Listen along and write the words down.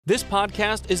This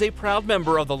podcast is a proud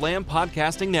member of the Lamb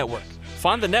Podcasting Network.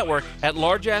 Find the network at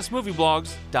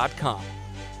largeassmovieblogs.com.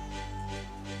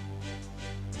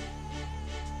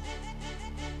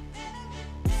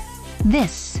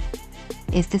 This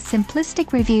is the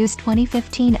Simplistic Reviews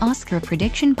 2015 Oscar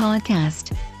Prediction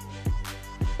Podcast.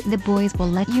 The boys will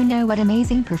let you know what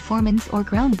amazing performance or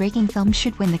groundbreaking film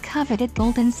should win the coveted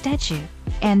Golden Statue,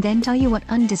 and then tell you what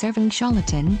undeserving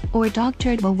charlatan or dog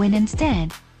turd will win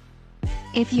instead.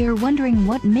 If you're wondering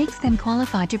what makes them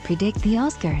qualified to predict the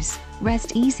Oscars,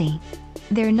 rest easy.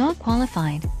 They're not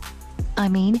qualified. I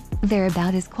mean, they're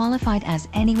about as qualified as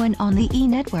anyone on the E!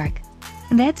 Network.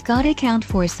 That's gotta count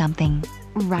for something,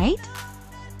 right?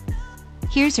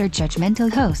 Here's our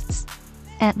judgmental hosts.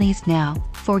 At least now,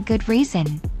 for good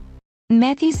reason.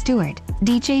 Matthew Stewart,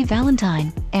 DJ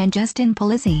Valentine, and Justin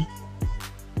Polizzi.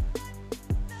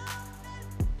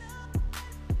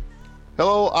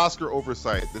 Hello, Oscar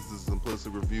Oversight. This is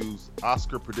Simplistic Reviews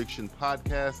Oscar Prediction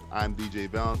Podcast. I'm DJ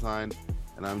Valentine,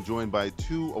 and I'm joined by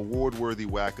two award-worthy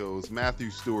wackos,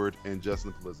 Matthew Stewart and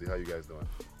Justin Polizzi. How you guys doing?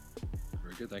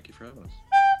 Very good. Thank you for having us.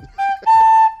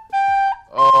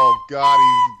 Oh, God,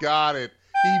 he's got it.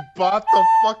 He bought the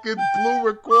fucking blue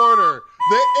recorder.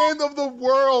 The end of the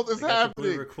world is happening. The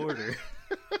blue recorder.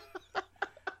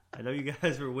 I know you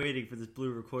guys were waiting for this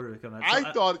blue recorder to come out.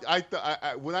 I thought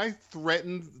when I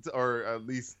threatened or at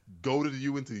least goaded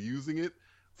you into using it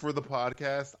for the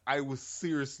podcast, I was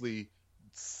seriously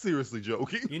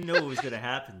joking. You know what was going to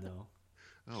happen, though.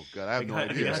 Oh, God, I have no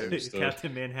idea. I got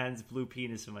Captain Manhattan's blue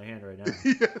penis in my hand right now.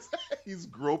 Yes, he's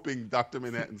groping Dr.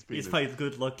 Manhattan's penis. He's my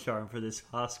good luck charm for this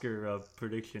Oscar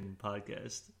prediction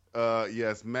podcast.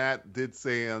 Yes, Matt did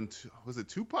say on, was it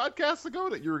 2 podcasts ago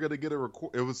that you were going to get a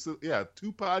record? It was, 2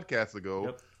 podcasts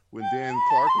ago when Dan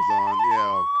Clark was on. Yeah,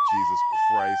 oh, Jesus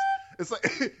Christ. It's like,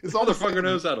 it's all the fucker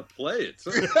knows how to play it.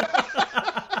 So.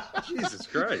 Jesus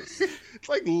Christ. It's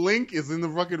like Link is in the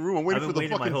fucking room. I'm waiting for the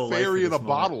fucking fairy in a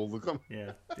bottle to come.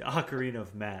 Yeah, the Ocarina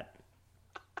of Matt.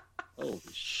 Holy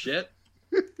shit.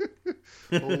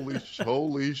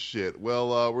 Holy shit.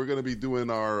 Well, we're going to be doing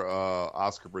our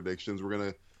Oscar predictions. We're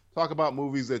going to talk about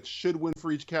movies that should win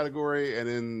for each category and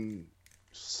then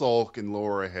sulk and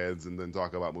lower our heads and then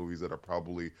talk about movies that are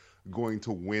probably going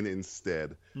to win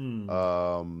instead.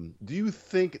 Do you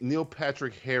think Neil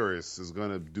Patrick Harris is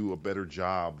going to do a better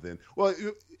job than... Well,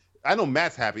 I know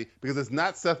Matt's happy because it's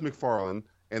not Seth MacFarlane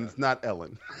and it's not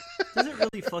Ellen. Does it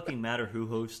really fucking matter who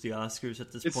hosts the Oscars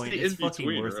at this point? It's fucking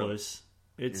worthless.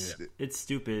 Really. It's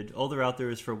stupid. All they're out there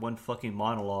is for one fucking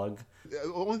monologue.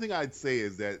 The only thing I'd say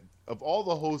is that of all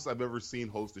the hosts I've ever seen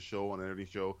host a show on any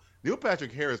show, Neil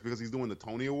Patrick Harris, because he's doing the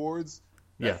Tony Awards,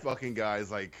 that fucking guy is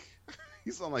like,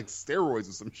 he's on like steroids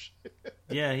or some shit.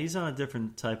 Yeah, he's on a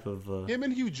different type of... Him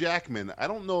and Hugh Jackman, I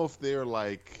don't know if they're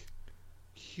like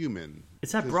human.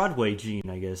 It's that Broadway gene,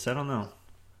 I guess. I don't know.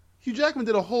 Hugh Jackman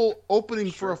did a whole opening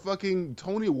for a fucking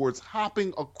Tony Awards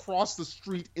hopping across the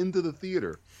street into the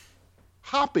theater.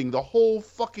 Hopping the whole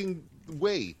fucking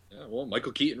way. Yeah, well,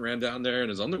 Michael Keaton ran down there in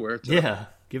his underwear, too. Yeah,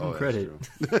 give him credit.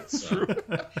 That's true.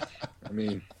 I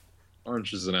mean,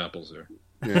 oranges and apples here.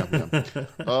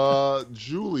 Yeah.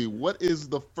 Julie, what is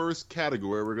the first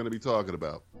category we're going to be talking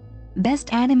about?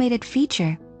 Best Animated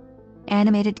Feature.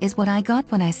 Animated is what I got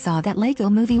when I saw that Lego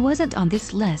Movie wasn't on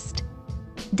this list.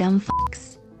 Dumb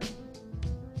fucks.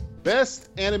 Best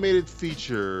Animated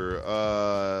Feature.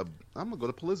 I'm going to go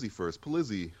to Polizzi first.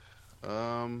 Polizzi.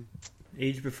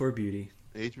 Age Before Beauty.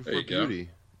 Age Before Beauty.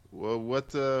 Well,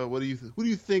 who do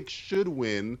you think should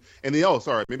win? And maybe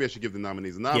I should give the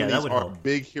nominees. The nominees are help.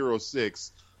 Big Hero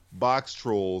 6, Box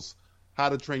Trolls, How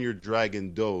to Train Your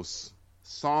Dragon Dose,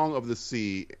 Song of the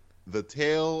Sea, The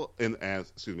Tale and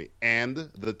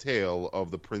The Tale of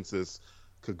the Princess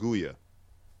Kaguya,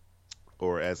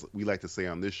 or as we like to say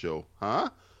on this show, huh?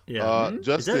 Yeah,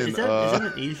 Justin. Is that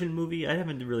an Asian movie? I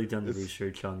haven't really done the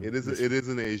research on it. It is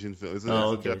an Asian film. It's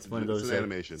it's one of those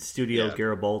animation. Studio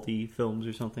Garibaldi films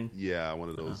or something. Yeah, one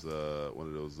of those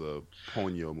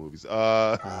Ponyo movies.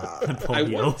 Ponyo.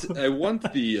 I want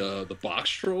the Box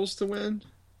Trolls to win.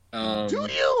 Do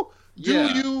you? Do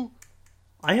you?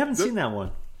 I haven't seen that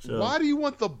one. So. Why do you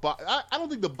want the box? I don't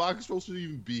think the Box Trolls should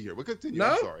even be here. But continue.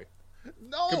 No? I'm sorry.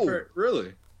 No.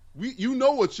 Really? You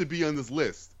know what should be on this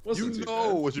list. What should be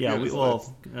on this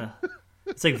list.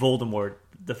 It's like Voldemort,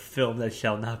 the film that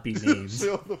shall not be named.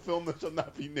 The film that shall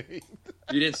not be named.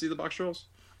 You didn't see the Box Trolls?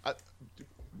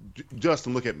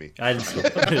 Justin, look at me. I didn't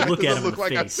look at him. Look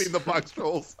like I've seen the Box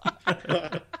Trolls.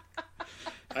 I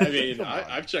mean,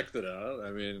 I've checked it out. I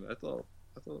mean, I thought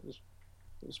it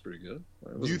was pretty good.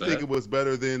 Do you think it was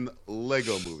better than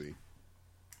Lego Movie?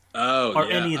 Are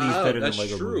any of these better than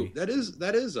Lego Movie?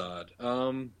 That is odd.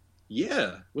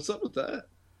 Yeah. What's up with that?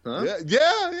 Huh?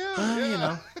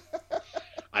 Yeah.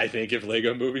 I think if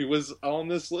Lego Movie was on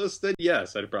this list, then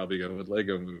yes, I'd probably go with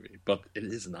Lego Movie. But it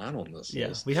is not on this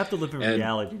list. We have to live in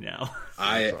reality now.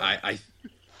 I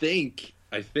think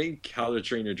How to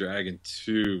Train Your Dragon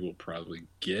 2 will probably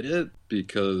get it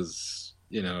because,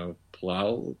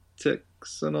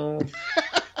 politics and all.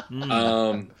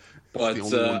 But the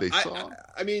only one they saw.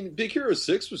 I mean, Big Hero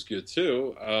 6 was good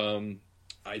too.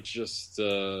 I just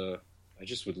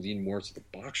would lean more to the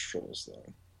Box Trolls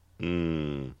though.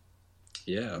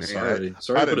 Yeah, Man, sorry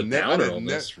to put a downer on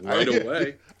this right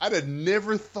away. I'd have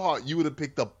never thought you would have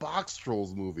picked the Box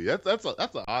Trolls movie. That's an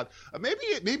odd.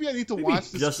 Maybe I need to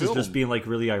watch this Justin's film. just being like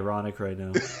really ironic right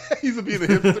now. He's being a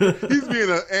hipster. He's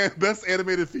being a best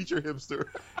animated feature hipster.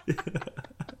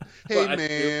 Hey Well,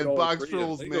 man, Box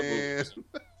Trolls, man.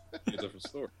 A different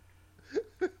story.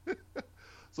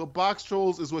 So Box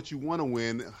Trolls is what you want to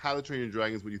win. How to Train Your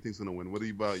Dragon is what you think's going to win. What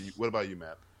about you,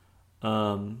 Matt?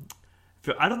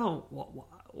 I don't know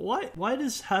why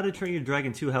does How to Train Your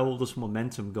Dragon 2 have all this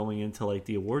momentum going into like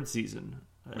the award season?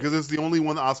 Because it's the only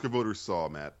one the Oscar voters saw,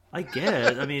 Matt. I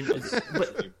get. I mean,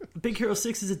 but Big Hero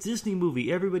 6 is a Disney movie.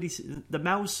 The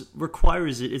mouse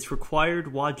requires it. It's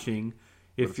required watching.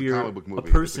 If you're a comic book movie.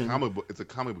 A person, it's a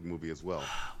comic book movie as well.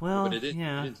 Well, but it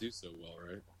didn't do so well,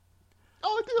 right?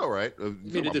 Oh, it did all right.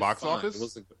 You know, box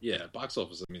office. Box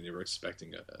office. I mean, they were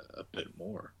expecting a bit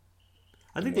more.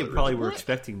 I think they probably were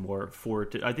expecting more for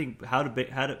it. I think how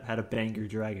to bang your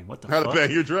dragon. What the How fuck? to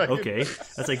Bang Your Dragon? Okay,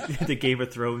 that's like the Game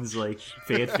of Thrones like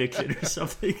fan fiction or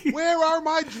something. Where are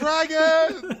my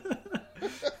dragons?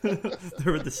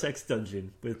 They're in the sex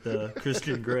dungeon with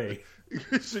Christian Grey.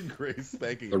 Christian Grey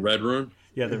spanking The Red Room.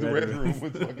 Yeah, the Red Room.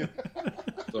 with fucking...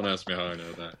 Don't ask me how I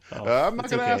know that. I'm not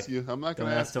going to ask you. I'm not going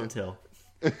to ask. Don't tell.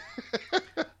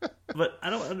 But I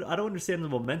don't understand the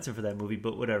momentum for that movie.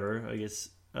 But whatever. I guess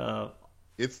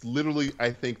it's literally,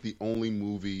 I think, the only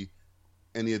movie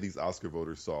any of these Oscar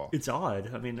voters saw. It's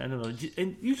odd. I mean, I don't know.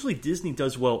 And usually Disney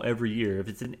does well every year.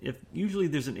 If usually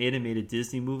there's an animated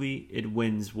Disney movie, it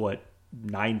wins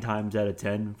 9 times out of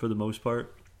 10 for the most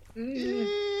part.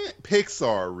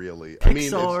 Pixar, really.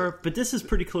 Pixar, but this is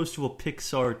pretty close to a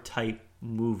Pixar type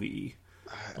movie.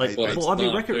 Like,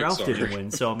 Wreck-It Ralph didn't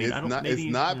win, so I mean,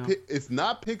 it's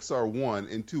not Pixar 1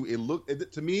 and 2.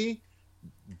 To me,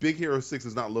 Big Hero 6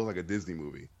 does not look like a Disney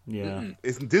movie. Yeah,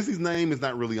 Disney's name is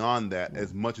not really on that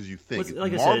as much as you think.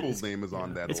 Like Marvel's name is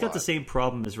on that. It's got the same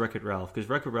problem as Wreck-It Ralph because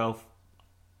Wreck-It Ralph,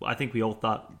 I think we all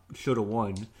thought should have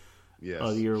won. Yes,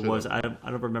 the year was I don't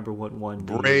remember what won.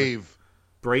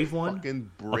 Brave one? Fucking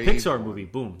Brave. A Pixar movie.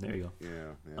 Boom. There you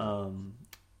go. Yeah.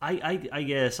 I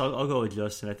guess I'll go with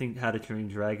Justin. I think How to Train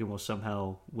Your Dragon will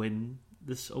somehow win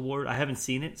this award. I haven't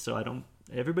seen it, so I don't.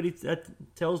 Everybody that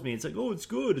tells me it's like, oh, it's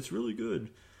good. It's really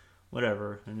good.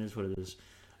 Whatever. And it is what it is.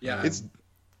 Yeah.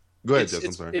 Go ahead, Justin.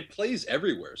 I'm sorry. It plays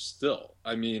everywhere still.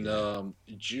 I mean,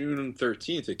 June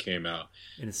 13th it came out.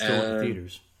 And it's still in the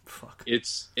theaters. Fuck.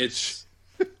 It's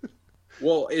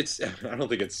well, I don't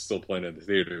think it's still playing in the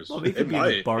theaters. Well, it might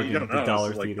be a bargain at the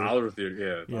dollar theater. Dollar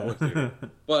theater, dollar theater.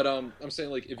 But I'm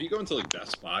saying, like, if you go into like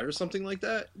Best Buy or something like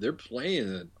that, they're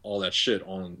playing all that shit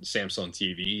on Samsung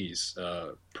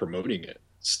TVs, promoting it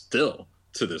still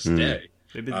to this day.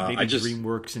 Maybe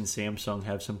DreamWorks and Samsung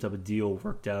have some type of deal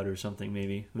worked out or something.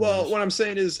 Maybe. Well, what I'm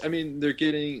saying is, I mean, they're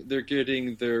getting their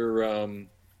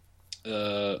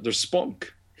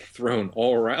spunk thrown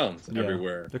all around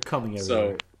everywhere. They're coming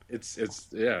everywhere. So it's and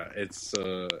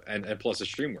plus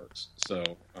it's DreamWorks. So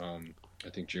I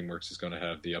think DreamWorks is going to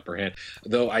have the upper hand.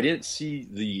 Though I didn't see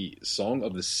the Song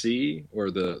of the Sea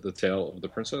or the Tale of the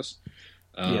Princess.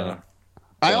 I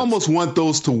almost want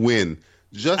those to win.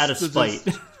 Out of spite.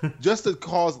 Just to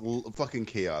cause fucking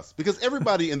chaos. Because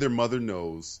everybody and their mother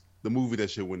knows the movie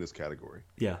that should win this category.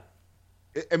 Yeah.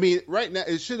 I mean, right now,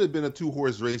 it should have been a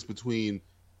 2-horse race between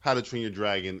How to Train Your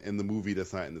Dragon and the movie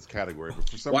that's not in this category. But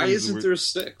for some Why reason, isn't there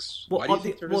 6? Well, Why do you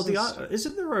think there isn't 6?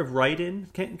 Isn't there a write-in?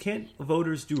 Can't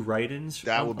voters do write-ins?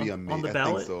 That would be amazing. On the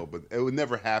ballot? I think so, but it would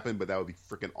never happen. But that would be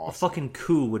freaking awesome. A fucking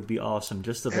coup would be awesome.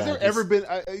 Just Has there ever been?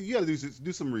 You got to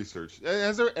do some research.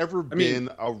 Has there ever been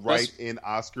a write-in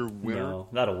Oscar winner? No,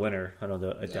 not a winner. I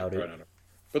doubt it.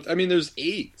 But I mean, there's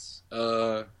 8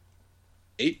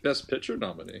 Best Picture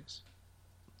nominees.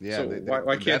 Yeah, so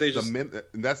why can't they just?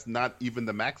 That's not even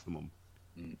the maximum.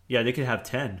 Yeah, they could have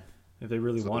 10 if they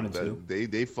really wanted to. They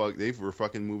were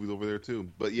fucking movies over there too.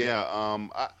 But yeah,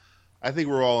 I think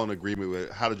we're all in agreement with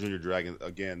How to Train Your Dragon.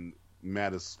 Again,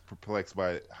 Matt is perplexed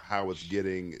by how it's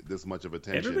getting this much of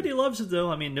attention. Everybody loves it,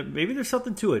 though. I mean, maybe there's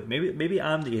something to it. Maybe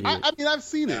I'm the idiot. I mean, I've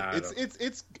seen it.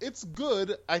 It's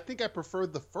good. I think I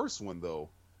preferred the first one though.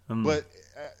 But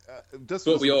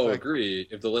but we all agree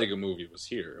if the Lego Movie was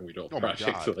here and we don't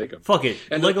project the Lego. Fuck it,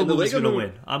 and Lego Movie's gonna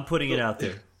win. I'm putting it out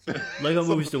there. Lego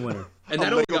Movie's the winner. And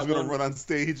that Lego's gonna run on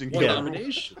stage and get a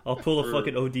nomination. I'll pull a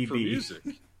fucking ODB for music.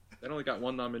 They only got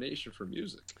one nomination for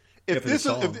music. If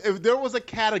there was a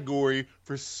category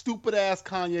for stupid ass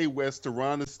Kanye West to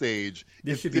run on the stage,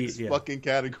 it's this fucking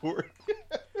category.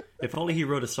 If only he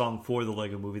wrote a song for the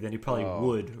Lego Movie, then he probably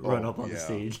would run up on the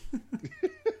stage.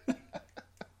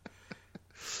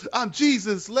 I'm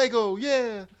Jesus, Lego,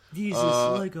 yeah. Jesus,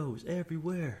 Legos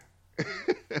everywhere.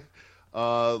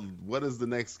 What is the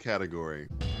next category?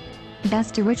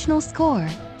 Best Original Score,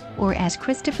 or as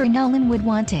Christopher Nolan would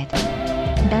want it,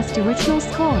 Best Original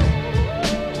Score.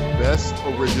 Best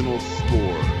Original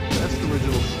Score. Best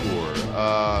Original Score.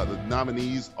 The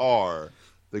nominees are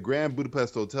The Grand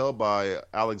Budapest Hotel by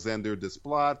Alexander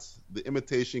Desplat, The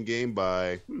Imitation Game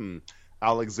by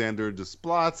Alexander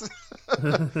Desplat,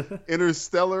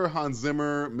 Interstellar, Hans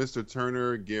Zimmer, Mr.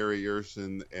 Turner, Gary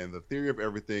Yersin, and The Theory of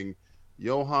Everything,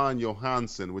 Johan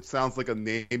Johansson, which sounds like a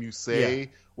name you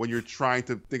say when you're trying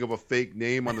to think of a fake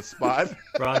name on the spot.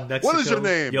 From Mexico, what is your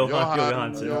name?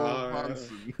 Johan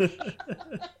Johansson.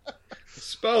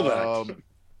 Spell that.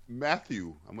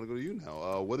 Matthew, I'm gonna go to you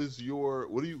now. Who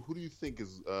do you think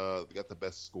is got the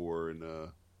best score and who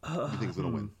do you think is gonna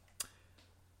win?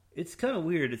 It's kind of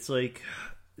weird. It's like,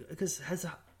 because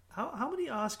how many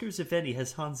Oscars, if any,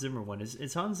 has Hans Zimmer won?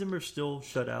 Is Hans Zimmer still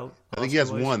shut out? I think he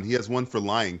has one. He has one for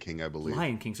Lion King, I believe.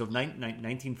 Lion King, so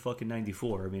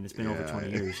 1994. I mean, it's been over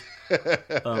 20 years.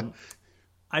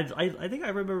 I think I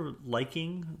remember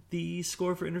liking the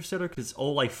score for Interstellar because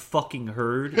all I fucking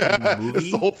heard in the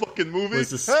movie the whole fucking movie was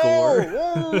the score.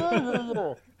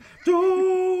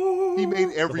 He made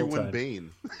everyone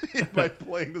Bane by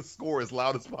playing the score as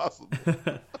loud as possible.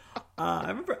 I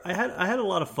remember I had a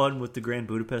lot of fun with the Grand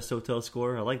Budapest Hotel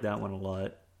score. I like that one a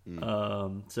lot.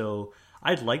 So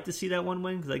I'd like to see that one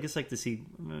win because I guess like to see.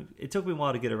 It took me a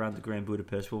while to get around to Grand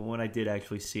Budapest, but when I did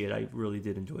actually see it, I really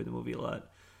did enjoy the movie a lot.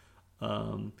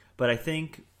 But I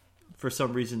think for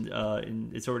some reason,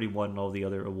 it's already won all the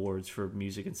other awards for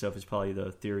music and stuff. It's probably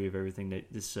The Theory of Everything,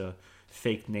 that this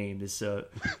fake name, this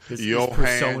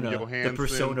persona, the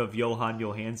persona of Johan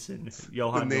Johansson.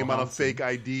 The name on a fake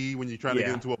ID when you're trying to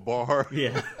get into a bar.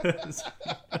 Yeah. It's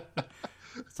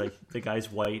like the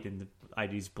guy's white and the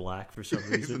ID's black for some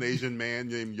reason. He's an Asian man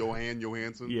named Johan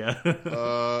Johansson.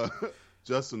 Yeah.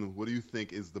 Justin, what do you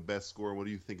think is the best score? And what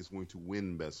do you think is going to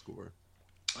win best score?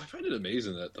 I find it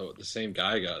amazing that the same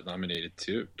guy got nominated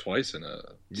twice in a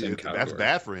same category. That's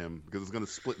bad for him because it's going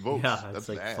to split votes. Yeah, that's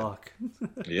like bad. Fuck.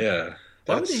 Yeah.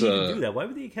 Why would they even do that? Why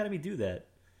would the Academy do that?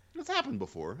 It's happened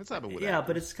before. It's happened with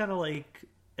but it's kind of like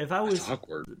if I was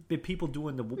the people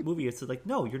doing the movie, it's like,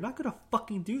 no, you're not going to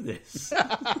fucking do this.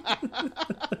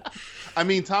 I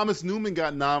mean, Thomas Newman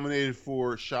got nominated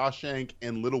for Shawshank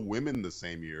and Little Women the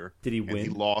same year. Did he win? He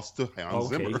lost to Hans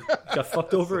Zimmer. Got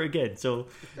fucked over again. So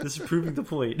this is proving the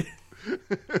point.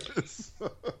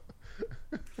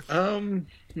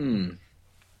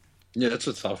 Yeah, that's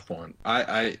a tough one.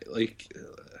 I like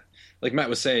Matt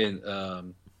was saying.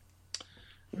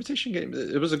 Imitation Game.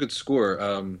 It was a good score.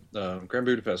 Grand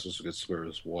Budapest was a good score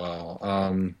as well.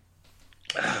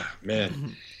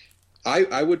 Man,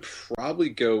 I would probably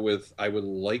go with. I'd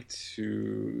like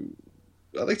to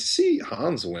see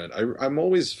Hans win. I'm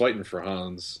always fighting for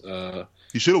Hans.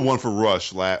 You should have won for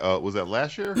Rush. Was that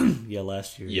last year? Yeah,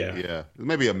 last year. Yeah.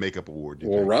 Maybe a makeup award.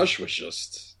 Well, Rush was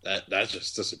just that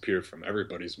just disappeared from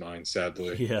everybody's mind.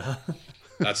 Sadly, yeah.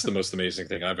 That's the most amazing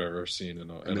thing I've ever seen.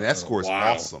 That score is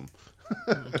awesome.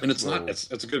 And it's not.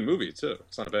 It's a good movie too.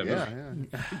 It's not a bad movie.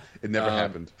 Yeah. It never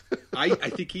happened. I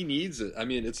think he needs it. I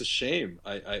mean, it's a shame.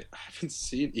 I haven't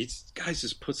seen. Guys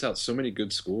just puts out so many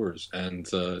good scores and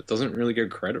doesn't really get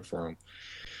credit for them.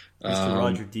 Mr.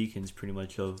 Roger Deakins, pretty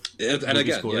much of and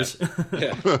again, scores.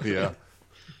 Yeah.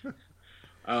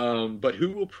 But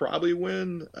who will probably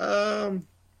win?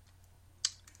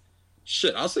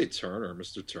 Shit, I'll say Turner,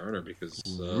 Mr. Turner, because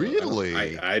really,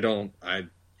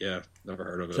 Yeah, never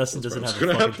heard of it. Justin doesn't have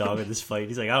a fucking dog in this fight.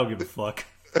 He's like, I don't give a fuck.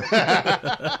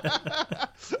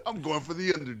 I'm going for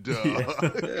the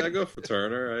underdog. Yeah, I go for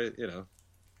Turner.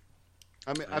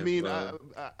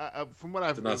 From what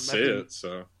I've did not see it,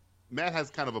 so Matt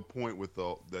has kind of a point with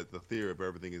the theory of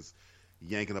everything is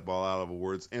yanking up all out of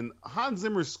awards. And Hans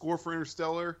Zimmer's score for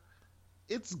Interstellar,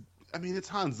 it's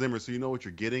Hans Zimmer, so you know what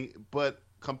you're getting. But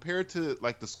compared to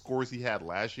like the scores he had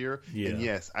last year, Yeah. and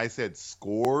yes, I said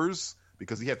scores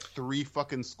because he had 3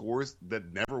 fucking scores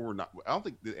that never were not. I don't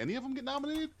think did any of them get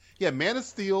nominated. Yeah, Man of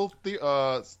Steel,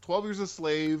 12 Years a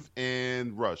Slave,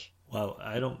 and Rush. Wow,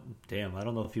 I don't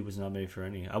know if he was nominated for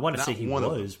any. I want to Not say he one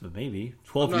of was, but maybe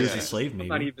 12 I'm not Years a saying- Slave. I'm Maybe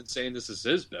not even saying this is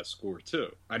his best score too.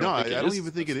 I No, don't I think it don't is even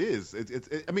his think it best is.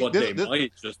 score. I mean, But they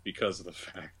might just because of the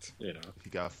fact, he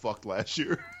got fucked last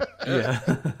year. yeah.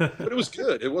 But it was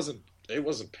good. It wasn't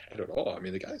bad at all. I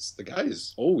mean, the guy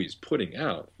is always putting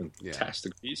out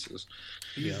fantastic pieces.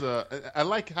 He's I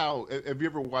like how if you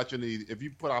ever watch if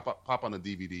you pop on a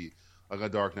DVD like a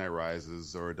Dark Knight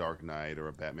Rises or a Dark Knight or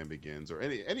a Batman Begins or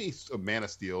any Man of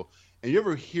Steel, and you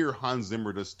ever hear Hans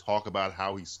Zimmer just talk about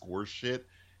how he scores shit,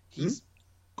 he's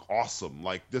awesome.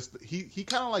 Like he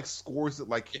kind of like scores it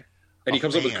like. And he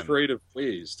comes up with fan. creative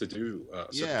ways to do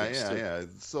Yeah.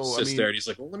 So sits I mean, there and he's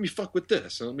like, well, let me fuck with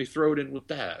this and let me throw it in with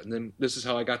that, and then this is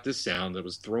how I got this sound that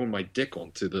was throwing my dick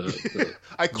onto the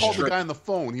I called the guy on the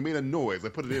phone. He made a noise. I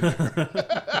put it in there.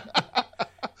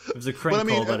 It was a crank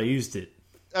call, but I used it.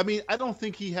 I mean, I don't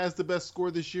think he has the best score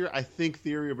this year. I think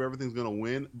Theory of Everything's going to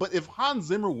win. But if Hans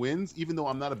Zimmer wins, even though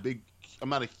I'm not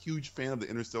a huge fan of the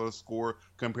Interstellar score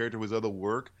compared to his other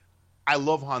work, I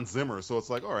love Hans Zimmer. So it's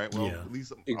like, all right, well, Yeah. at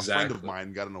least a friend of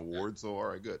mine got an award. So all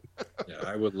right, good. Yeah,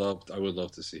 I would love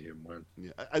to see him win.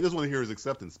 Yeah, I just want to hear his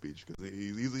acceptance speech because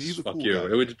he's a Fuck cool you. guy.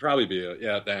 It would probably be thanks.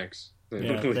 Yeah, thanks.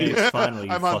 Finally,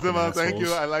 you I'm Hans fucking Zimmer. Thank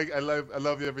you. assholes. I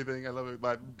love you. Everything. I love it.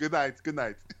 Bye. Good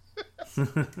night.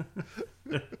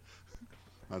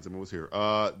 Hans Zimmer was here.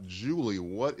 Julie,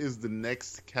 what is the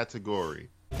next category?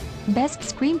 Best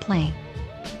Screenplay.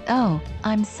 Oh,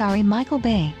 I'm sorry, Michael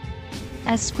Bay.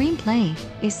 A screenplay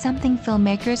is something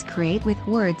filmmakers create with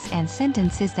words and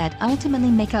sentences that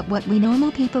ultimately make up what we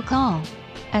normal people call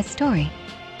a story.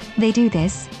 They do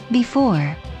this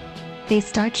before they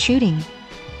start shooting.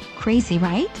 Crazy,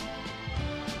 right?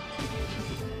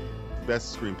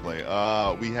 Best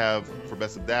screenplay. We have for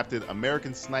best adapted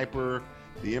American Sniper,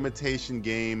 The Imitation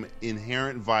Game,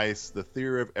 Inherent Vice, The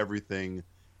Theory of Everything,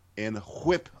 and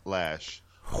Whiplash.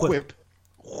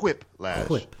 Whiplash.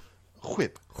 Whip.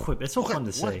 Whip. It's so fun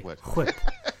to say. What? Whip.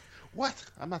 What?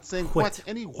 I'm not saying Whip. what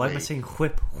anyway. Why am I saying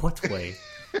whip? What way?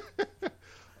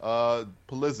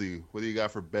 Polizzi, what do you got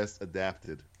for best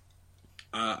adapted?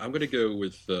 I'm gonna go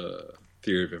with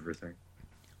Theory of Everything.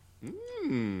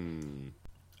 And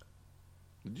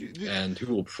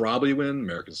who will probably win?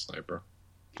 American Sniper.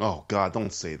 Oh God,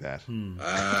 don't say that.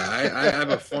 I have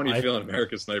a funny feeling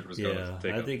American Sniper is going to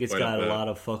take. I think it's got a lot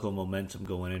of fucking momentum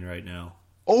going in right now.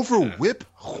 Over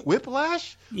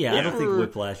Whiplash? Yeah, I don't think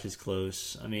Whiplash is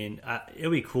close. I mean,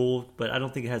 it'll be cool, but I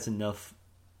don't think it has enough.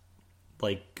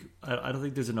 Like, I don't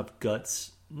think there's enough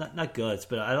guts. Not guts,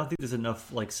 but I don't think there's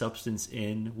enough like substance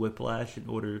in Whiplash in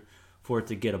order for it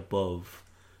to get above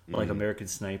like American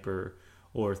Sniper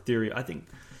or Theory. I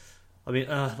mean,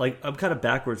 like I'm kind of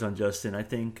backwards on Justin. I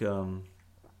think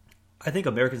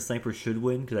American Sniper should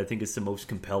win because I think it's the most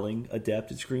compelling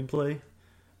adapted screenplay.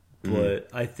 But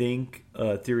I think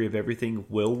Theory of Everything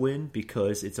will win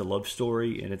because it's a love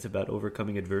story and it's about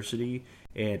overcoming adversity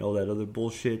and all that other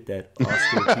bullshit that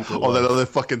Oscar people all that other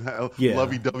fucking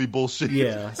lovey-dovey bullshit.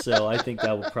 Yeah, so I think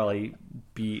that will probably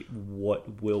be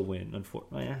what will win.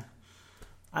 Unfortunately,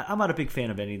 I'm not a big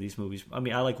fan of any of these movies. I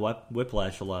mean, I like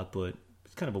Whiplash a lot, but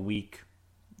it's kind of a weak,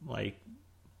 like,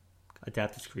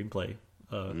 adapted screenplay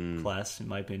class, in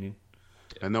my opinion.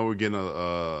 I know we're getting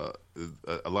a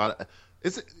lot of...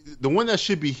 It's the one that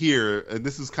should be here, and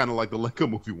this is kind of like the Lego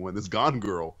movie one. Is Gone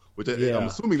Girl, which I'm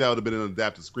assuming that would have been an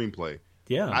adapted screenplay.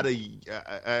 Yeah,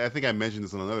 I think I mentioned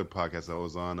this on another podcast I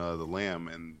was on, The Lamb,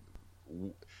 and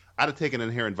I'd have taken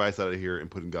Inherent Vice out of here and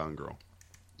put in Gone Girl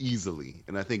easily.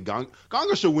 And I think Gone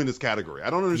Girl should win this category. I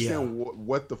don't understand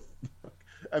what the.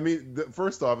 I mean,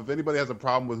 first off, if anybody has a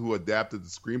problem with who adapted the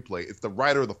screenplay, it's the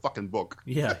writer of the fucking book.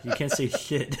 Yeah, you can't say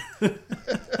shit.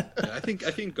 I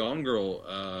think Gone Girl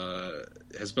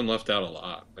has been left out a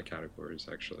lot in the categories,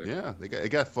 actually. Yeah, it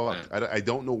got fucked. Yeah. I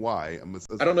don't know why.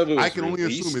 I don't know if it was I can only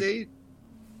assume date.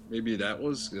 Maybe that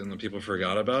was, and then people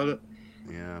forgot about it.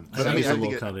 Yeah, but I think it's a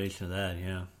little combination of that.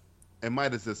 Yeah, it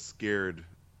might have just scared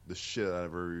the shit out of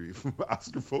every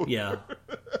Oscar voter. Yeah,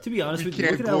 to be honest with you,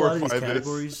 looking at a lot of these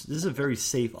categories, this is a very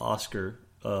safe Oscar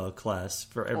class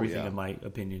for everything, in my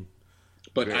opinion.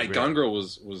 But Gone Girl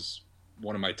was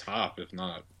one of my top, if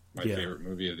not my favorite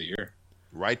movie of the year.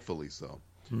 Rightfully so.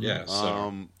 Mm-hmm. Yeah.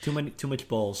 So. Too much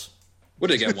balls. What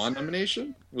did it get? One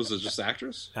nomination? Was it just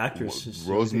actress? Actress.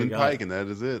 Rosamund Pike, and that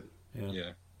is it.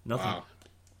 Yeah. Nothing.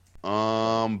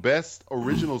 Wow. Best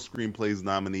original screenplays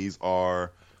nominees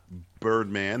are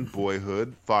Birdman,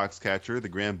 Boyhood, Foxcatcher, The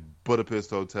Grand Budapest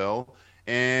Hotel,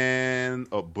 and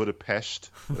Budapest,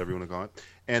 whatever you want to call it,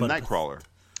 and Nightcrawler.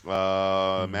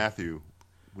 Matthew,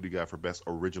 what do you got for best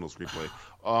original screenplay?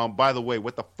 By the way,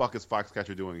 what the fuck is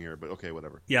Foxcatcher doing here? But okay,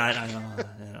 whatever. Yeah, I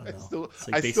don't know.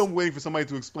 I'm still waiting for somebody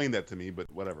to explain that to me,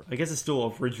 but whatever. I guess it's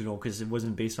still original because it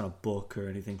wasn't based on a book or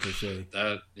anything per se.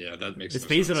 That makes it's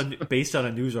sense. based on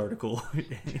a news article at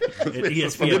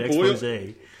ESPN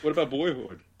expose. What about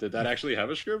Boyhood? Did that actually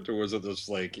have a script, or was it just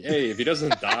like, hey, if he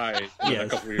doesn't die in a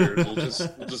couple of years,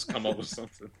 we'll just come up with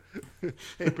something?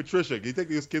 Hey, Patricia, can you take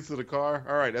these kids to the car?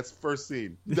 All right, that's first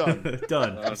scene. Done.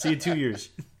 Done. I'll see you in 2 years.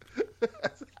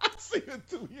 I'll see you in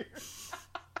 2 years.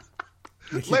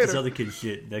 Later. This other kid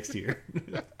shit next year.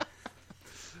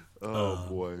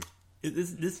 Boy.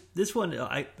 This one,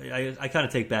 I kind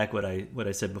of take back what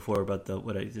I said before about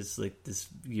this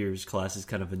year's class is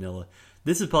kind of vanilla.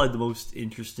 This is probably the most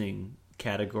interesting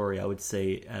category I would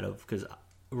say out of, because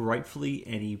rightfully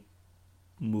any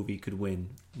movie could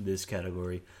win this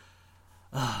category.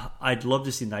 I'd love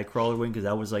to see Nightcrawler win because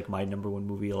that was like my number one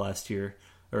movie of last year,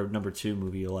 or number two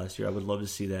movie of last year. I would love to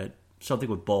see that something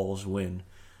with balls win.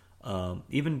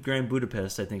 Even Grand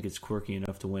Budapest, I think it's quirky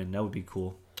enough to win. That would be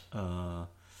cool.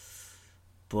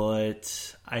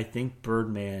 But I think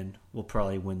Birdman will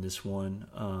probably win this one.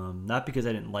 Not because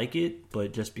I didn't like it,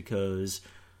 but just because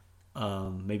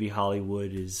maybe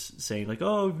Hollywood is saying like,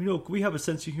 oh, we have a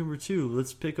sense of humor too.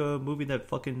 Let's pick a movie that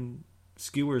fucking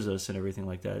skewers us and everything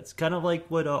like that. It's kind of like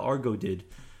what Argo did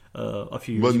a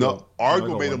few years ago. But no,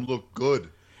 Argo made him look good.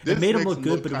 It made him look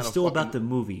good, but it was still about the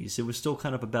movies. It was still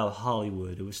kind of about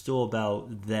Hollywood. It was still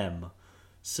about them.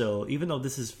 So even though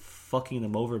this is fucking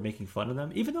them over, making fun of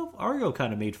them, even though Argo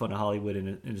kind of made fun of Hollywood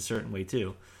in a certain way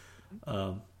too,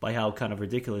 by how kind of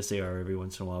ridiculous they are every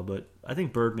once in a while. But I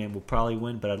think Birdman will probably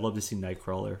win, but I'd love to see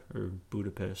Nightcrawler or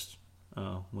Budapest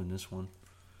win this one.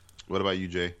 What about you,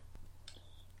 Jay?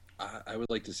 I would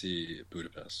like to see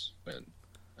Budapest win.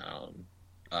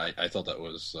 I thought that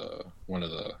was one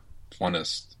of the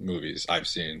funnest movies I've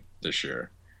seen this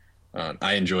year.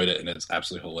 I enjoyed it, and it's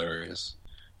absolutely hilarious.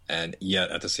 And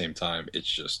yet, at the same time, it's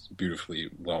just beautifully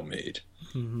well made,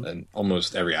 and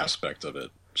almost every aspect of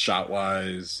it,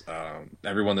 shot-wise,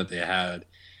 everyone that they had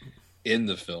in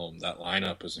the film, that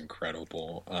lineup was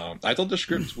incredible. I thought the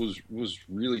script was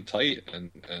really tight,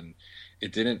 and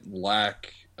it didn't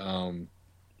lack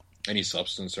any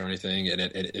substance or anything, and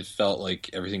it felt like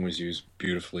everything was used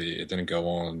beautifully. It didn't go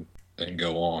on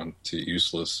to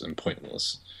useless and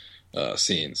pointless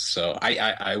scenes. So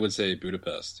I would say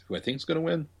Budapest. Who I think is going to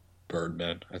win?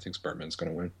 Birdman. I think Birdman's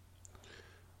going to win.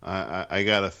 I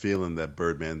got a feeling that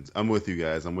Birdman. I'm with you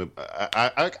guys.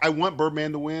 I want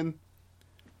Birdman to win.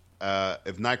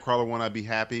 If Nightcrawler won, I'd be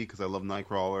happy because I love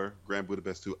Nightcrawler. Grand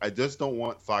Budapest too. I just don't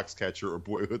want Foxcatcher or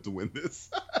Boyhood to win this.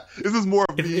 This is more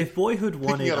of me. If Boyhood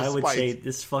won it, I would say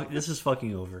this is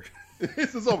fucking over.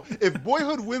 This is over. If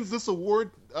Boyhood wins this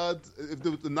award,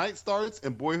 if the night starts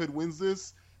and Boyhood wins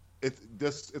this,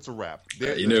 it's a wrap.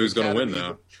 You know who's going to win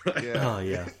now. Yeah. Oh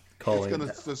yeah. It's going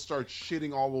to start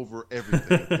shitting all over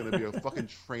everything. It's going to be a fucking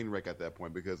train wreck at that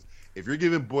point because if you're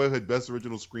giving Boyhood Best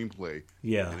Original Screenplay,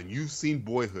 and you've seen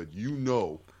Boyhood, you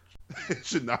know it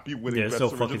should not be winning Best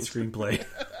There's no Original fucking screenplay.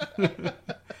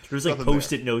 There's like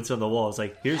Post-it notes on the wall. It's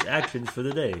like, here's actions for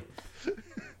the day.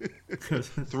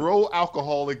 Throw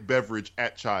alcoholic beverage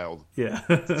at child. Yeah.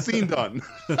 Scene done.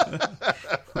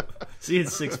 See you in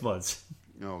 6 months.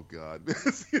 Oh, God.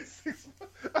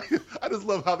 I just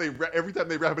love how every time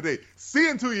they wrap a day, see you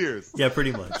in 2 years. Yeah,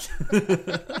 pretty much.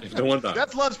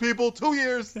 That's lunch, people. 2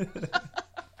 years.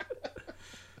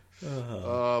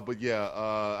 But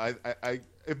yeah,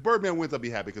 if Birdman wins, I'll be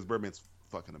happy because Birdman's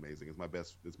fucking amazing.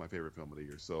 It's my favorite film of the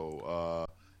year. So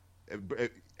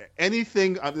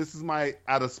anything, this is my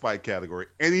out of spite category.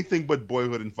 Anything but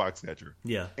Boyhood and Foxcatcher.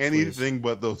 Yeah. Anything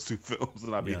but those two films,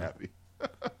 and I'll be happy.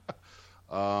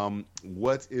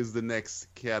 What is the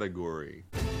next category?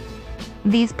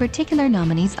 These particular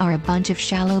nominees are a bunch of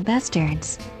shallow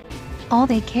bastards. All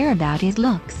they care about is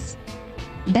looks.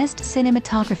 Best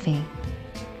cinematography.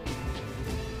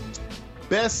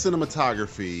 Best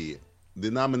cinematography. The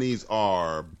nominees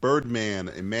are Birdman,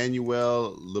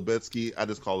 Emmanuel Lubezki. I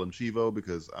just call him Chivo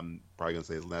because I'm probably going to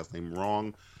say his last name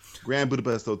wrong. Grand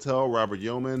Budapest Hotel, Robert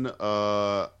Yeoman.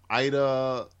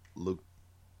 Ida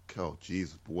Oh,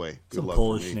 jeez, boy. It's a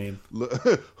Polish name.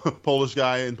 Polish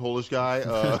guy and Polish guy.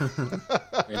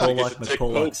 Polak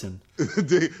McPolakson.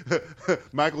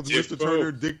 Michael Mr.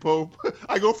 Turner, Dick Pope.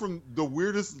 I go from the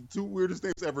two weirdest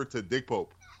names ever to Dick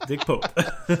Pope. Dick Pope.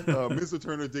 Mr.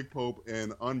 Turner, Dick Pope,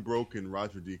 and Unbroken,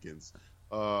 Roger Deakins.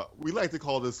 We like to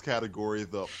call this category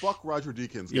the "fuck Roger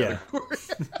Deakins" Yeah.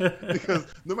 category because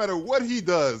no matter what he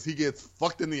does, he gets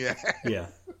fucked in the ass. Yeah.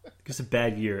 It's a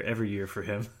bad year every year for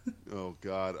him. Oh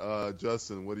God,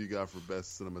 Justin, what do you got for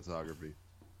best cinematography?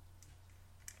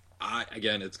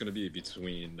 Again, it's going to be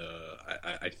between.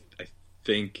 I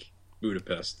think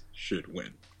Budapest should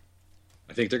win.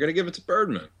 I think they're going to give it to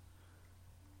Birdman.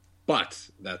 But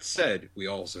that said, we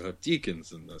also have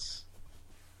Deakins in this,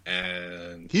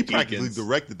 and He practically Deakins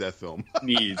directed that film.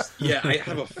 needs. Yeah,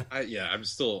 I'm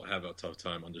still have a tough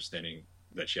time understanding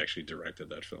that she actually directed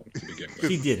that film to begin with.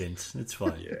 He didn't. It's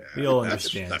fine. Yeah, We all that's-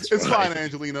 understand. that's It's right. fine,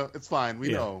 Angelina. It's fine. We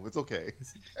Yeah. know. It's okay.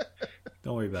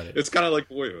 Don't worry about it. It's kind of like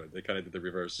Boyhood. They kind of did the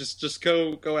reverse. Just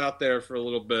go out there for a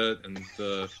little bit, and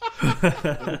we'll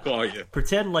call you.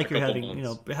 Pretend like A you're couple having,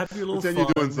 months. have your little Pretend fun.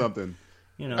 you're doing something.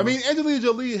 You know, I mean, Angelina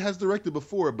Jolie has directed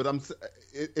before, but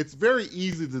it's very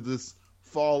easy to just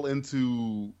fall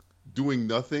into doing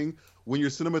nothing when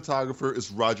your cinematographer is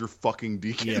Roger fucking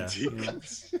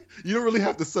Deakins. Yeah. You don't really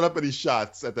have to set up any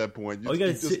shots at that point. all you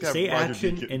gotta just have say Roger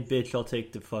action Deakins. and bitch, I'll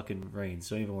take the fucking reins.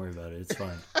 Don't even worry about it. It's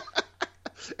fine.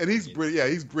 And he's British. Yeah,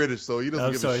 he's British, so he doesn't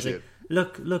I'm give sorry. a It's shit.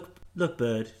 like, look,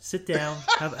 Bird, sit down,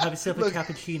 have yourself a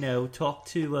cappuccino, talk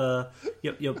to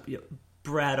your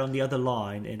Brad on the other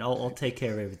line, and I'll take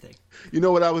care of everything. You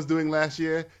know what I was doing last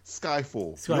year?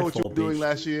 Skyfall. You know what you Skyfall, were doing bitch.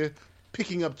 last year?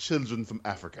 Picking up children from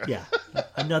Africa. Yeah,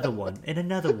 another one, and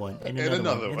another one, and another,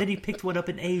 another one. one. And then he picked one up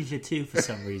in Asia too for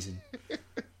some reason.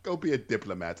 Go be a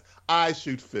diplomat. I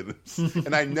shoot films,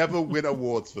 and I never win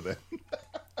awards for them.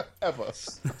 Ever.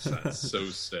 That's so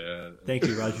sad. Thank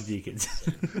you, Roger Deakins.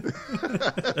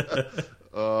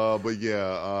 But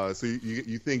yeah, so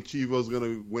you think Chivo's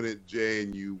gonna win it, Jay,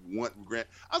 and you want Grand?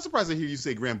 I'm surprised to hear you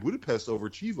say Grand Budapest over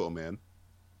Chivo, man.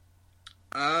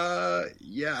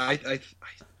 Yeah, I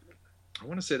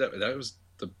want to say that was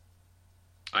the.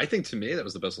 I think to me that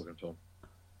was the best looking film.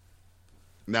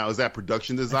 Now, is that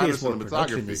production I design think or it's more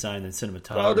production cinematography? design than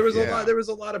cinematography. Well, there was Yeah. a lot. There was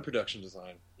a lot of production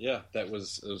design. Yeah, it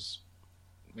was.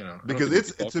 You know, I don't Because think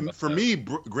it's we talked about for that. me,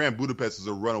 Grand Budapest is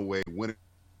a runaway winner.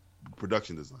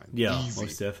 Production design, Yeah, easy.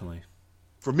 most definitely.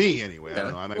 For me anyway. I Yeah.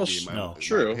 don't know. I might Well, be in my, no. in my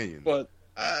True, opinion. but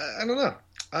I don't know.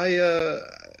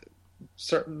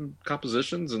 Certain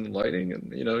compositions and lighting,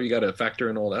 and you got to factor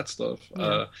in all that stuff.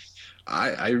 Yeah.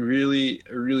 I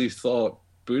really thought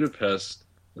Budapest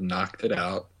knocked it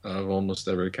out of almost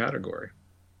every category.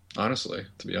 Honestly,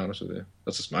 to be honest with you,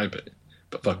 that's just my opinion.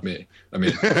 But fuck me. I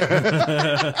mean,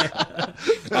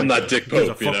 I'm not Dick What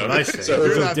the Pope, fuck would I say? So, You're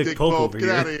There's not Dick Dick Pope Pope. over Get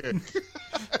here. out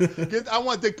of here. I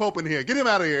want Dick Pope in here. Get him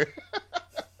out of here.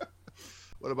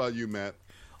 What about you, Matt?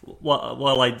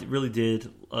 Well, I really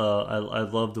did. I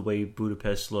love the way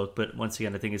Budapest looked, but once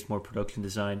again, I think it's more production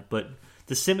design. But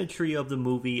the symmetry of the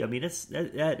movie, I mean,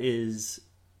 that is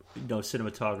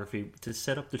cinematography. To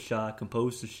set up the shot,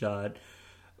 compose the shot,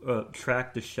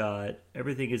 track the shot,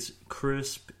 everything is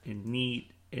crisp and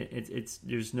neat. It's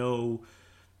there's no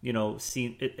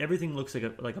scene. Everything looks like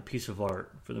a piece of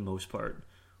art for the most part,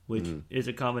 which is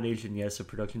a combination, yes, of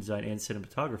production design and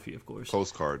cinematography, of course.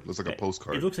 Postcard. Looks like a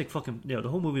postcard. It looks like fucking the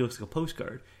whole movie looks like a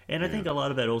postcard, and I think a lot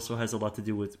of that also has a lot to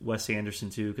do with Wes Anderson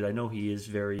too, because I know he is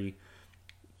very.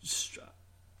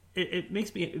 It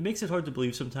makes it hard to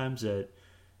believe sometimes that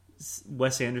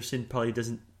Wes Anderson probably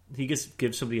doesn't. He just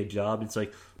gives somebody a job. And it's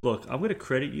like, look, I'm going to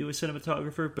credit you as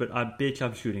cinematographer, but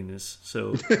I'm shooting this,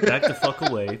 so back the fuck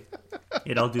away,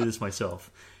 and I'll do this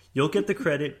myself. You'll get the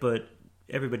credit, but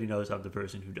everybody knows I'm the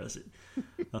person who does it.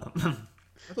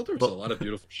 I thought there was a lot of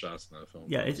beautiful shots in that film.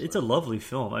 Yeah, it's a lovely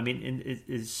film. I mean,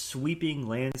 it's sweeping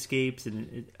landscapes,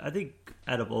 and I think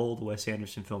out of all the Wes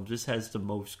Anderson films, this has the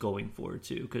most going for it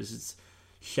too, because it's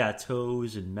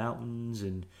chateaus and mountains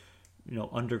and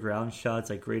underground shots,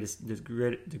 like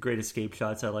the Great Escape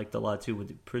shots. I liked a lot too, with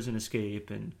the prison escape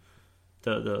and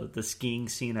the skiing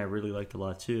scene. I really liked a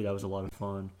lot too. That was a lot of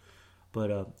fun.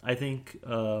 But I think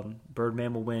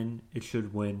Birdman will win. It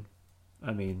should win.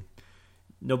 I mean,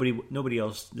 nobody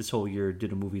else this whole year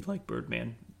did a movie like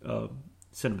Birdman,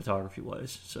 cinematography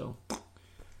wise. So,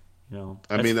 that's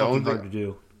I mean, the fucking only hard thing- to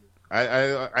do.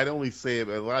 I'd only say it,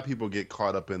 a lot of people get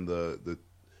caught up in the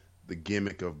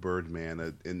gimmick of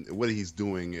Birdman and what he's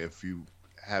doing. If you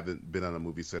haven't been on a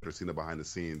movie set or seen it behind the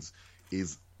scenes,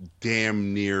 is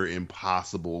damn near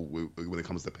impossible when it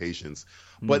comes to patience.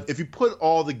 But if you put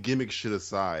all the gimmick shit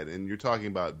aside, and you're talking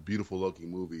about beautiful looking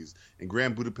movies, and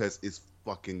Grand Budapest is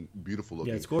fucking beautiful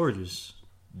looking. Yeah, it's gorgeous.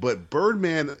 But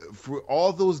Birdman, for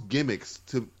all those gimmicks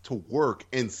to work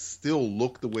and still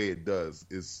look the way it does,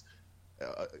 is.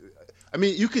 I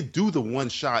mean, you could do the one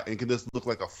shot and it can just look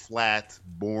like a flat,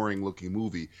 boring looking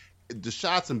movie. the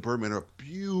shots in Birdman are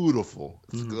beautiful.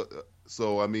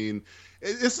 So I mean,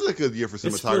 it's like a good year for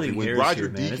cinematography. When Roger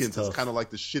Deakins is kind of like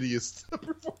the shittiest.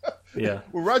 Yeah.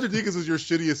 When Roger Deakins is your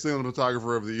shittiest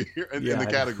cinematographer of the year in the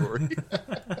category.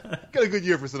 Got a good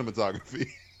year for cinematography.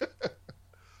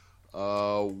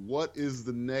 What is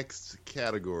the next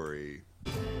category?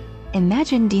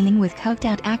 Imagine dealing with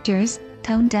coked-out actors,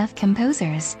 tone-deaf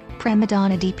composers, prima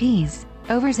donna DPs,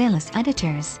 overzealous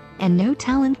editors, and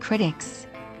no-talent critics.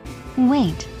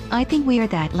 Wait, I think we're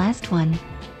that last one.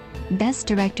 Best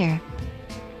Director.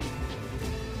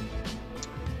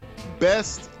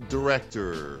 Best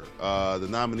Director. The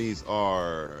nominees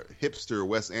are hipster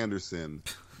Wes Anderson,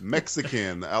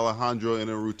 Mexican Alejandro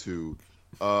Inarritu,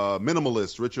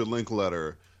 minimalist Richard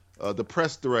Linklater,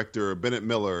 depressed director Bennett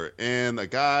Miller, and a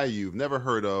guy you've never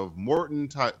heard of, Morton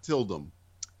Tildum,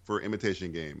 for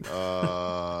Imitation Game.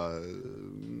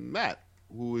 Matt,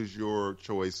 who is your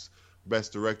choice,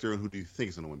 Best Director, and who do you think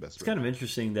is going to win Best Director? It's kind of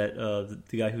interesting that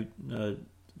the guy who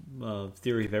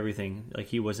Theory of Everything, like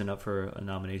he wasn't up for a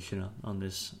nomination on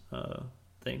this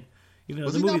thing. Even though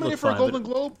was the he movie nominated looked for a fine, Golden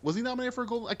Globe? Was he nominated for a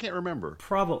Golden? I can't remember.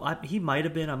 Probably he might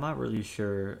have been. I'm not really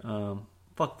sure.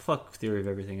 Fuck Theory of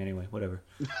Everything. Anyway, whatever.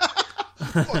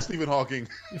 Fuck Stephen Hawking.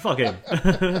 Fuck him.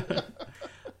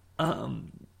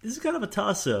 This is kind of a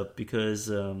toss-up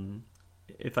because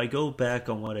if I go back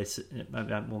on what I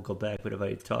won't go back, but if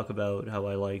I talk about how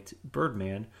I liked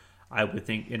Birdman, I would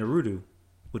think Inarritu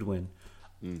would win.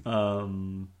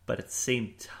 But at the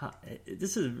same time,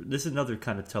 this is another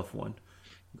kind of tough one.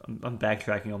 I'm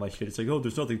backtracking all my shit. It's like, oh,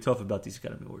 there's nothing tough about these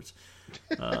Academy Awards.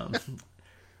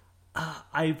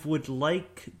 I would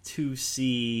like to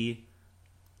see.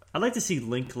 I'd like to see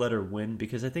Linklater win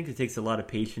because I think it takes a lot of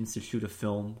patience to shoot a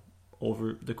film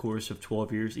over the course of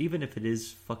 12 years, even if it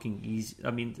is fucking easy.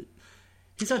 I mean,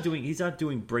 he's not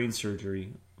doing brain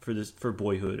surgery for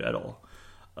Boyhood at all.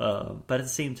 But at the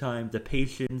same time, the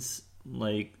patience,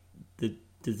 like the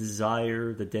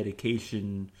desire, the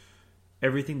dedication,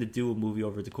 everything to do a movie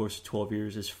over the course of 12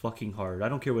 years is fucking hard. I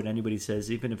don't care what anybody says,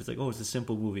 even if it's like, oh, it's a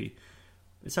simple movie.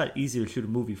 It's not easy to shoot a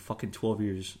movie fucking 12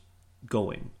 years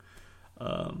going.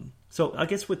 So I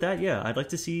guess with that, yeah, I'd like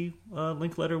to see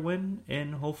Linklater win,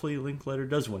 and hopefully Linklater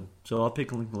does win. So I'll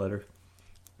pick Linklater.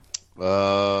 What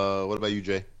about you,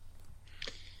 Jay?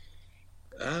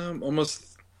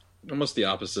 Almost the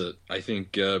opposite. I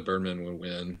think Birdman will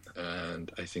win,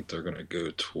 and I think they're going to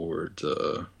go toward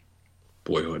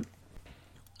Boyhood.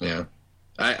 Yeah,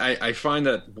 I find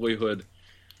that Boyhood,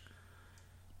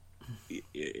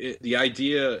 the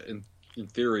idea in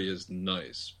theory is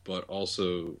nice, but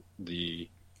also the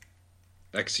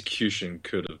execution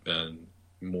could have been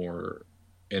more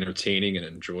entertaining and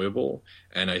enjoyable.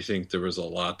 And I think there was a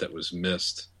lot that was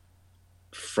missed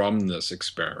from this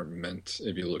experiment,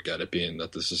 if you look at it being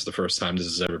that this is the first time this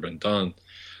has ever been done.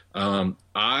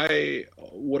 I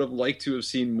would have liked to have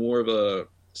seen more of a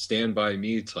Stand By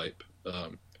Me type,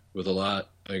 with a lot,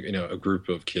 a group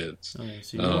of kids. Oh,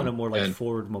 so you wanted more like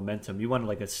forward momentum. You wanted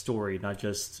like a story, not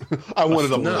just. I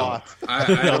wanted a plot.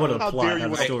 I wanted a plot,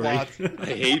 not a story. I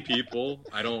hate people.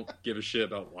 I don't give a shit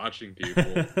about watching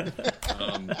people.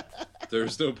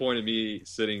 There's no point in me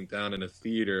sitting down in a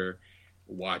theater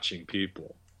watching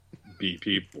people be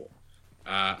people.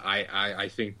 I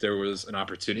think there was an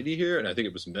opportunity here, and I think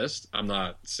it was missed. I'm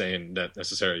not saying that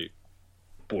necessarily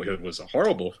Boyhood was a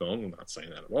horrible film. I'm not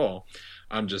saying that at all.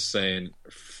 I'm just saying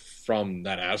from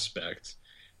that aspect,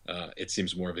 it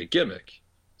seems more of a gimmick.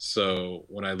 So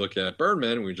when I look at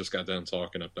Birdman, we just got done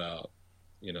talking about,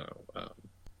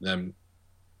 them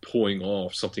pulling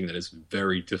off something that is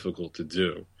very difficult to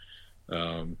do,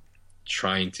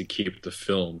 trying to keep the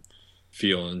film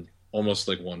feeling almost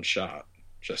like one shot,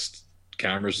 just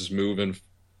cameras is moving,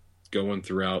 going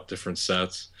throughout different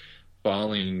sets,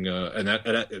 following,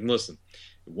 and listen,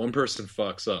 if one person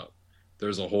fucks up,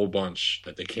 there's a whole bunch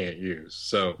that they can't use.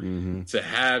 So to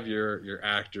have your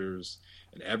actors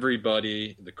and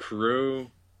everybody, the crew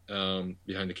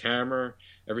behind the camera,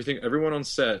 everyone on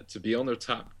set to be on their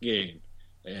top game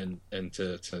and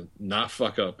to not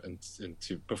fuck up and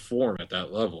to perform at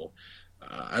that level,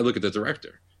 I look at the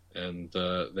director, and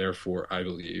therefore I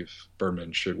believe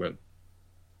Birdman should win.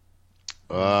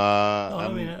 I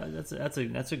mean, that's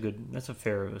a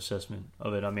fair assessment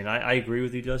of it. I mean, I agree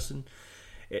with you, Justin.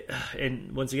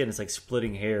 And once again, it's like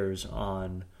splitting hairs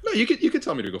on. No, you could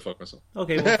tell me to go fuck myself.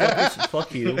 Okay, well,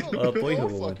 fuck you.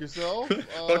 Boyhood will fuck win. yourself.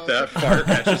 Fuck that. Fire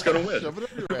Catcher's gonna win.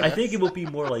 I think it will be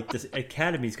more like this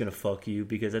Academy's gonna fuck you,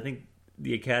 because I think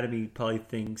the Academy probably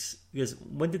thinks, because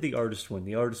when did The Artist win?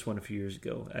 The Artist won a few years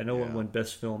ago. I know it won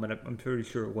Best Film, and I'm pretty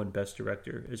sure it won Best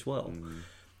Director as well.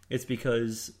 It's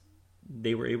because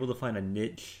they were able to find a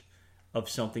niche of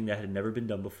something that had never been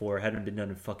done before, hadn't been done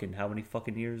in fucking how many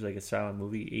fucking years? Like a silent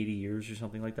movie, 80 years or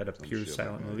something like that, a pure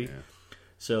silent movie. Yeah.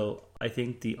 So I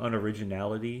think the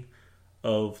unoriginality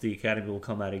of the Academy will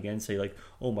come out again and say like,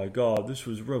 oh my god, this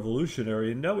was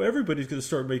revolutionary, and now everybody's going to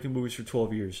start making movies for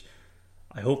 12 years.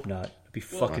 I hope not. It'd be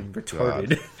fucking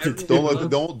retarded.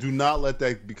 Do not let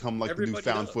that become like the new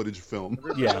found footage film.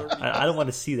 Yeah, I don't want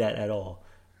to see that at all.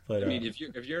 But, I mean, if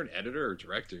you're an editor or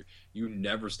director, you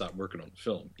never stop working on the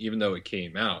film, even though it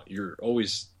came out. You're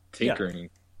always tinkering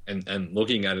and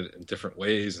looking at it in different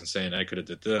ways and saying, I could have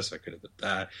did this, I could have did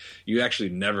that. You actually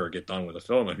never get done with a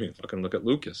film. I mean, fucking look at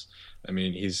Lucas. I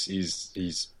mean,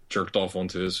 he's jerked off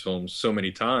onto his films so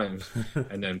many times,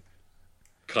 and then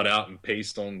cut out and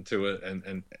paste onto it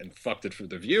and fucked it for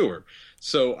the viewer.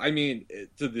 So, I mean,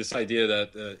 to this idea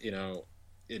that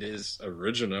it is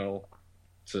original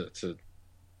to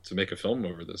make a film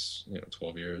over this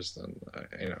 12 years, then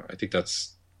I think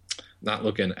that's not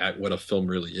looking at what a film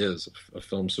really is. A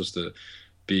film's supposed to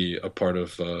be a part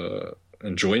of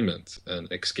enjoyment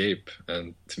and escape,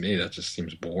 and to me that just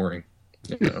seems boring.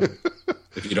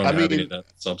 If you don't have any of that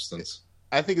substance.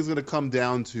 I think it's going to come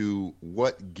down to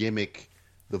what gimmick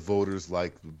the voters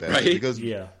like the best, right? Because I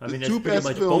mean, that's pretty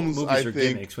much both movies are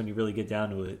gimmicks when you really get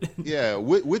down to it. Yeah,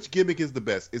 which gimmick is the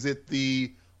best? Is it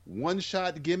the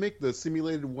one-shot gimmick, the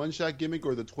simulated one-shot gimmick,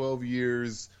 or the 12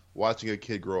 years watching a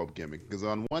kid grow up gimmick? Because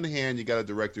on one hand, you got a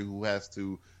director who has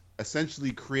to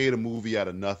essentially create a movie out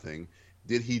of nothing.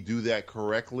 Did he do that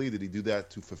correctly? Did he do that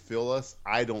to fulfill us?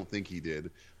 I don't think he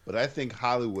did. But I think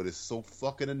Hollywood is so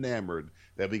fucking enamored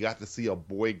that we got to see a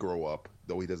boy grow up,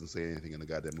 though he doesn't say anything in the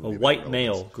goddamn movie. A white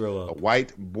male grow up. A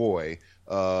white boy.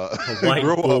 A white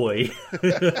boy.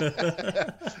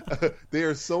 They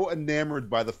are so enamored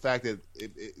by the fact that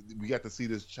we got to see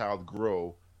this child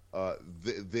grow.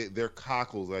 Their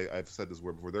cockles, I've said this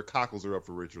word before, their cockles are up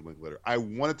for Richard Linklater. I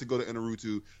wanted to go to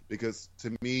Inarritu because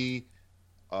to me,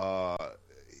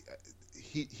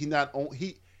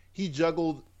 he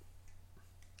juggled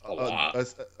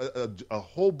a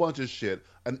whole bunch of shit,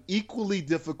 an equally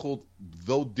difficult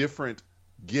though different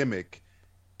gimmick,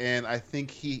 and I think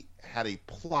he had a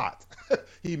plot.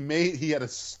 He had a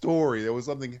story. There was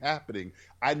something happening.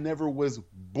 I never was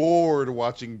bored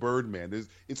watching Birdman.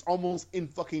 It's almost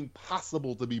fucking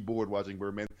possible to be bored watching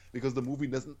Birdman because the movie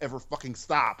doesn't ever fucking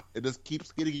stop. It just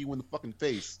keeps hitting you in the fucking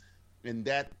face. And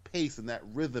that pace and that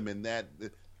rhythm and that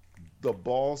the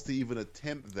balls to even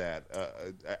attempt that,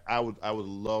 I would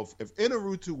love if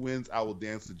Inarritu wins. I will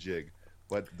dance the jig.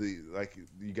 But like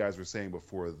you guys were saying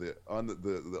before, the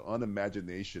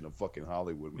unimagination of fucking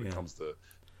Hollywood when it comes to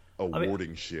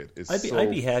awarding shit.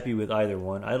 I'd be happy with either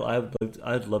one.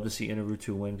 I'd love to see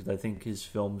Inarritu win because I think his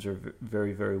films are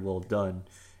very, very well done,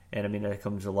 and I mean that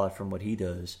comes a lot from what he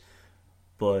does.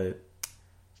 But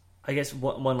I guess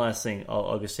one last thing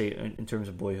I'll just say in terms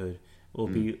of Boyhood will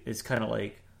be it's kind of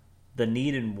like the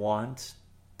need and want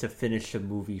to finish a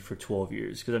movie for 12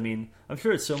 years. Because, I mean, I'm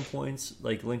sure at some points,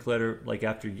 like, Linklater, like,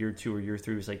 after year 2 or year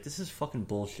 3 was like, this is fucking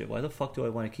bullshit. Why the fuck do I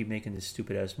want to keep making this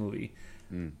stupid-ass movie?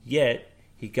 Yet,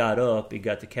 he got up, he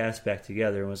got the cast back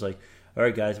together and was like, all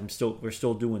right, guys, we're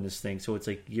still doing this thing. So it's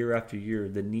like year after year,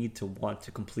 the need to want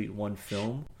to complete one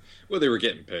film. Well, they were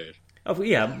getting paid. Oh,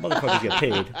 yeah, motherfuckers get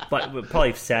paid, but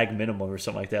probably SAG minimum or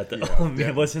something like that.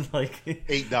 It wasn't like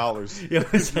 $8. Yeah,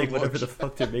 it was like whatever the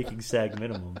fuck they're making SAG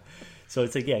minimum. So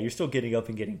it's like, yeah, you're still getting up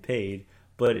and getting paid,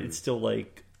 but it's still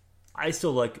like, I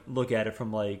still like look at it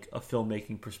from like a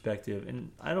filmmaking perspective,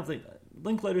 and I don't think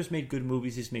Linklater's made good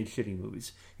movies. He's made shitty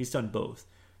movies. He's done both.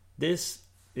 This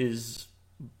is,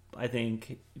 I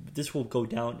think, this will go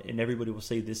down, and everybody will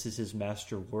say this is his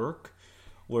master work.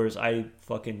 Whereas I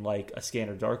fucking like A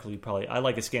Scanner Darkly. I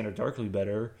like A Scanner Darkly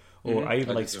better, or I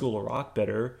even like School of Rock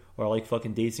better, or I like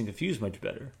fucking Dazed and Confused much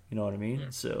better. You know what I mean?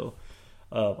 So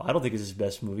I don't think it's his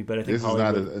best movie, but I think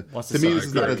Hollywood wants to. To me, this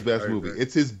is not his best movie.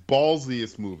 It's his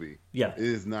ballsiest movie. Yeah, it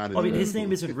is not. His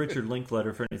name isn't Richard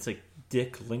Linklater. It's like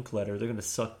Dick Linklater. They're gonna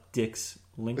suck Dick's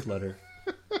Linklater.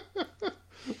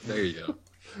 There you go.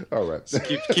 All right, so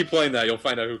keep playing that. You'll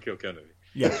find out who killed Kennedy.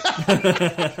 Yeah.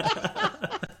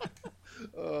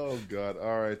 Oh, God.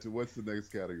 All right. So what's the next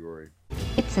category?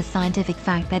 It's a scientific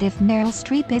fact that if Meryl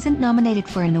Streep isn't nominated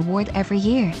for an award every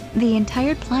year, the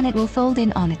entire planet will fold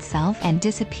in on itself and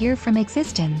disappear from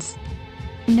existence.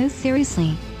 No,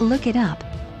 seriously, look it up.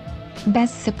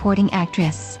 Best Supporting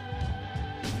Actress.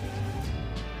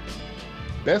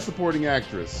 Best Supporting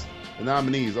Actress. The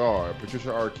nominees are Patricia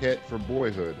Arquette for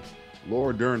Boyhood,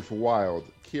 Laura Dern for Wild,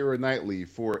 Keira Knightley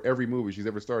for every movie she's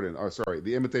ever starred in. Oh, sorry,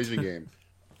 The Imitation Game.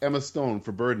 Emma Stone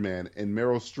for Birdman and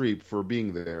Meryl Streep for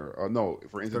being there. No,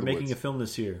 for Into For the making Woods. a film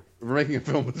this year. For making a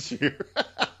film this year.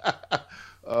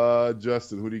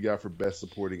 Justin, who do you got for Best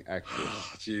Supporting Actress?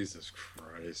 Jesus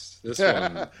Christ. This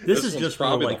one. This is one's just more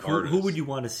probably like the who hardest. would you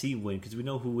want to see win? Because we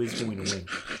know who is going to win.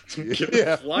 Yeah, who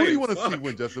do Flying you want to see fuck.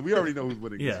 win, Justin? We already know who's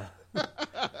winning. Yeah.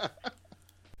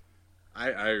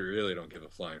 I really don't give a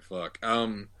flying fuck.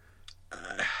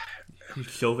 You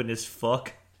chauvinist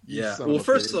fuck. Yeah. son Well, of a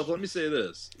first bitch. off, let me say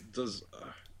this: does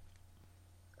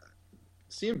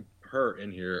seeing her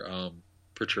in here,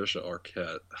 Patricia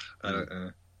Arquette,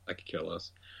 I could care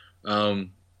less. Meryl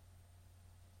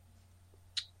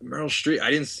Streep,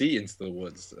 I didn't see Into the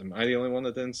Woods. Am I the only one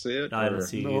that didn't see it? I Or- didn't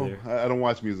see it No, either. I don't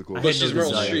watch musicals. I But had she's no Meryl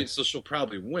desire. Streep, so she'll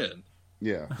probably win.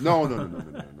 Yeah. No.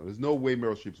 There's no way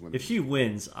Meryl Streep's winning. If she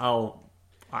wins, If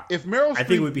Meryl Streep I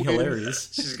think it would be wins, hilarious.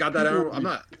 She's got that. people would I'm be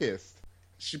not. pissed.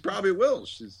 She probably will.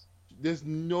 She's. There's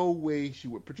no way she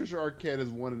would. Patricia Arquette has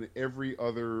won in every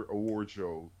other award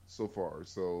show so far.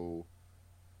 So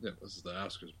Yeah, this is the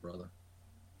Oscars, brother.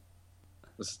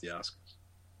 This is the Oscars.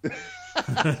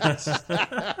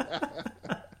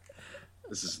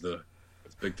 This is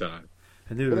it's big time.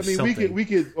 I knew it But I was mean, something. we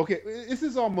could. Okay, this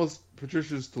is almost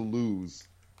Patricia's to lose.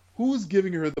 Who's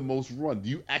giving her the most run? Do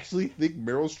you actually think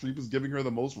Meryl Streep is giving her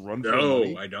the most run? For No,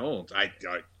 money? I don't. I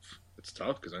it's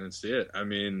tough because I didn't see it. I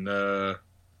mean,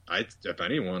 if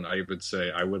anyone, I would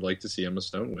say I would like to see Emma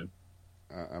Stone win.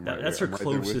 I'm That- right that's there- her I'm right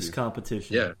there with closest you.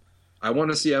 competition. Yeah, I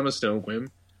want to see Emma Stone win.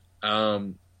 I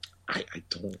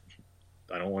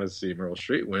don't want to see Meryl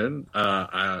Streep win.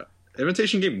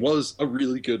 Imitation Game was a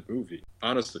really good movie.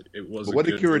 Honestly, it was. But a what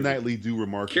good did Keira movie. Knightley do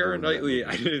remarkable? Keira in that Knightley, movie?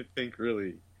 I didn't think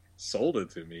really sold it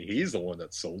to me. He's the one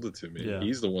that sold it to me. Yeah.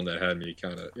 He's the one that had me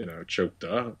kind of, choked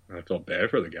up. I felt bad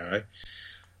for the guy.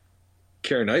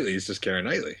 Keira Knightley is just Keira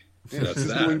Knightley. Yeah, That's she's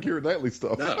that. doing Keira Knightley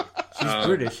stuff. No. She's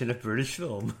British in a British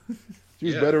film. She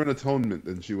was Yeah. better in Atonement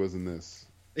than she was in this.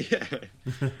 Yeah.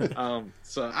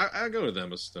 So I go with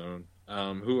Emma Stone,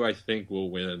 who I think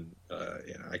will win.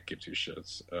 I give two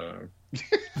shits.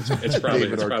 It's probably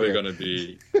David Arquette. going to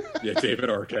be David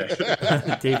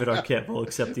Arquette. David Arquette will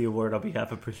accept the award on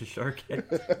behalf of British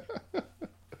Arquette.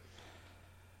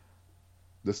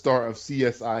 The star of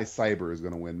CSI Cyber is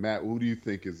going to win. Matt, who do you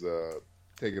think is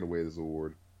taking away this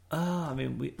award? I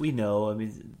mean, we know. I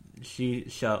mean, she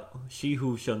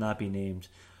who shall not be named.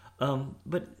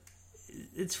 But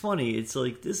it's funny. It's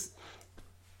like this.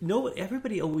 No,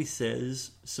 everybody always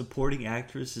says supporting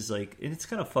actress is like, and it's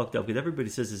kind of fucked up because everybody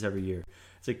says this every year.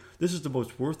 It's like this is the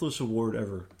most worthless award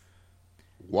ever.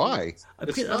 Why?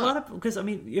 Because I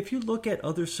mean, if you look at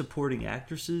other supporting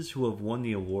actresses who have won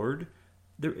the award,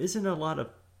 there isn't a lot of.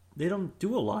 They don't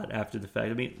do a lot after the fact.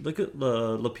 I mean, look at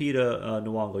Lupita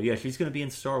Nyong'o. Yeah, she's going to be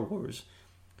in Star Wars,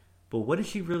 but what has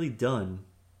she really done?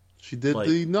 She did Like-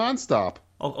 the Nonstop.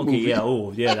 Oh, okay, movie. yeah.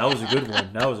 Oh, yeah. That was a good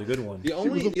one. That was a good one. The only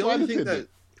was a flight thing attendant.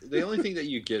 the only thing that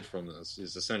you get from this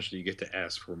is essentially you get to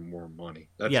ask for more money.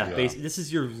 That's Yeah, it. basically, this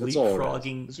is your That's all it is.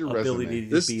 leapfrogging It's your ability resume.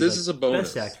 to This be this like, is a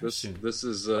bonus. best actress soon. This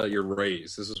is your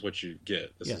raise. This is what you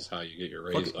get. This Yeah. is how you get your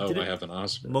raise. Okay, Oh, did I it- have an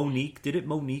Oscar. Monique, didn't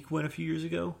Monique win a few years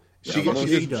ago? She, What she, has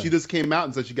she just, done? she just came out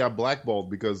and said she got blackballed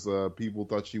because people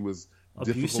thought she was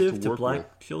Abusive difficult to work black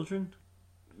with. children?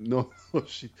 No,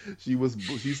 she was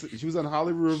on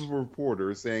Hollywood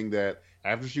Reporter saying that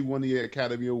after she won the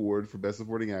Academy Award for Best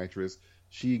Supporting Actress,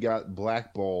 she got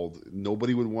blackballed.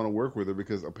 Nobody would want to work with her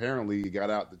because apparently it got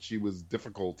out that she was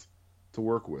difficult to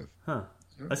work with. Huh.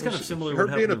 That's kind of similar to her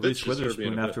what being happened a to bitch Reese is her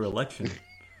being Witherspoon a after bitch. election.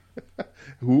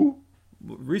 Who?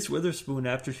 Reese Witherspoon,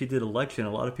 after she did election,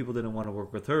 a lot of people didn't want to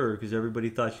work with her because everybody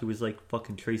thought she was like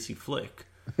fucking Tracy Flick.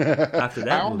 After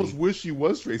that I almost movie. wish she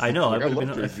was Tracy. I know, Flick. that'd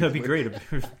love Tracy be Flick.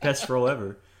 great. Best role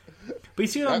ever. But you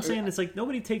see what I'm saying? It's like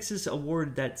nobody takes this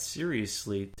award that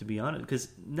seriously, to be honest, because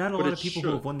not a But lot it of people who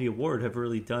should. have won the award have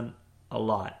really done a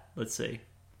lot, let's say.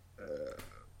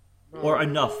 Or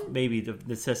enough, maybe, to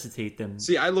necessitate them.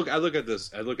 See, I look at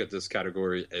this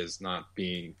category as not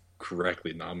being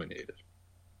correctly nominated.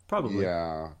 Probably.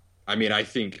 Yeah. I mean, I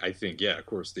think, yeah, of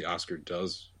course, the Oscar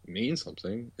does mean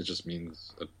something. It just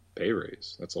means a pay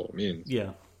raise. That's all it means.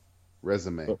 Yeah.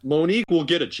 Resume. But Monique will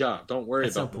get a job. Don't worry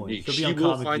At some about point. Monique. She'll be She on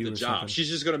will Comic find View a or job. something. She's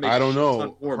just going to make I don't a know.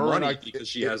 ton more Her and money I- because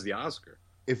she has the Oscar.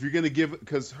 If you're gonna give,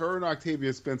 because her and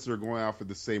Octavia Spencer are going out for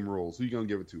the same roles, who you gonna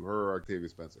give it to? Her or Octavia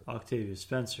Spencer? Octavia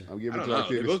Spencer. I'm I giving it don't to know. They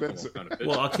Octavia both come Spencer. off kind of bitchy.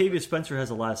 Well, Octavia Spencer has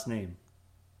a last name.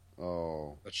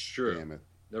 Oh, That's true. damn it!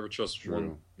 Never trust True.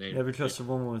 one name. Never trust a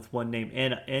woman with one name,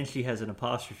 and she has an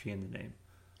apostrophe in the name.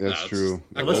 That's That's- true.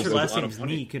 that Unless goes her a last lot name's of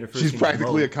money. Neek and her first She's name's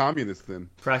practically Mo. a communist then.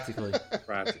 Practically.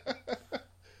 Practically.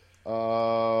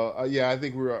 Yeah, I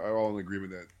think we're all in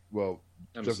agreement that well,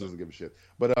 Emma Justin Stone. doesn't give a shit.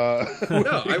 But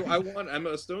No, I want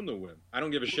Emma Stone to win. I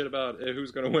don't give a shit about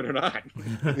who's going to win or not.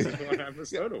 I just want Emma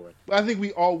Stone to win. I think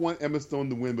we all want Emma Stone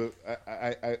to win, but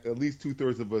I at least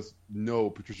 2/3 of us know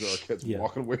Patricia Arquette's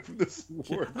walking away from this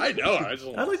award. I know.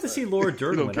 I'd like to see Laura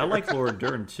Dern win. I like Laura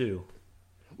Dern too.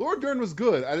 Laura Dern was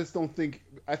good. I just don't think.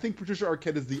 I think Patricia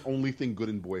Arquette is the only thing good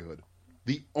in Boyhood.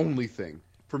 The only thing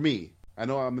for me. I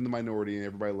know I'm in the minority and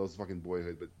everybody loves fucking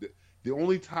Boyhood, but the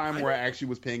only time where I actually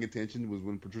was paying attention was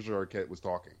when Patricia Arquette was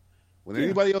talking. When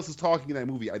anybody else is talking in that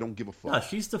movie, I don't give a fuck. No,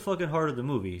 she's the fucking heart of the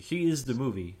movie. She is the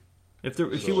movie. If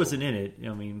she wasn't in it,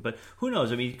 I mean, but who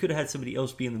knows? I mean, you could have had somebody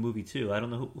else be in the movie too. I don't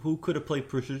know who could have played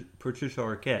Patricia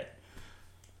Arquette.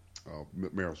 Oh,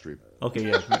 Meryl Streep. Okay,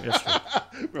 yeah, that's true.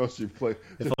 Meryl Streep played.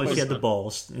 If only she had the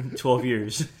balls in 12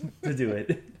 years to do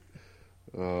it.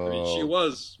 I mean, she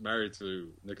was married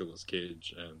to Nicolas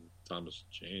Cage and Thomas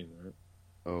Jane, right?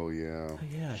 Oh yeah. Oh,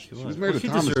 yeah, she was. She was married to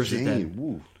Thomas Jane.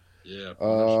 Woo. Yeah.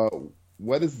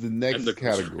 What is the next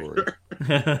category?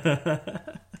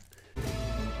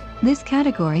 This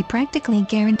category practically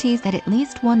guarantees that at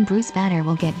least one Bruce Banner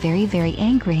will get very, very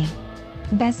angry.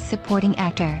 Best Supporting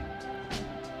Actor.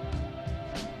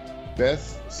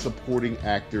 Best Supporting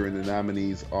Actor, and the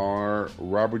nominees are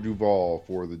Robert Duvall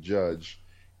for The Judge,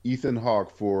 Ethan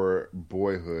Hawke for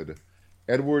Boyhood,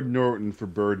 Edward Norton for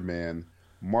Birdman,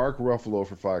 Mark Ruffalo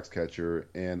for Foxcatcher,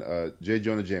 and J.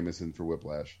 Jonah Jameson for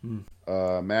Whiplash.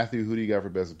 Matthew, who do you got for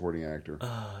Best Supporting Actor?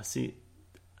 See,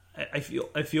 I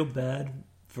feel bad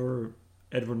for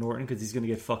Edward Norton because he's going to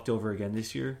get fucked over again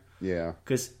this year. Yeah.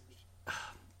 Because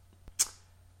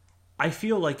I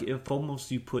feel like if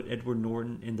almost you put Edward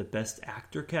Norton in the Best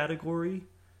Actor category,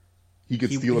 he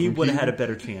would have had a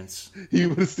better chance. He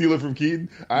would have stolen it from Keaton?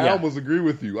 I almost agree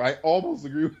with you. I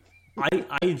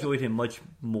enjoyed him much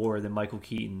more than Michael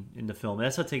Keaton in the film.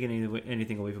 That's not taking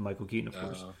anything away from Michael Keaton, of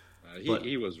course.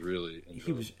 He was really enjoyable.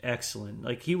 He was excellent.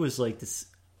 Like, he was like this.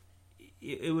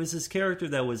 It was this character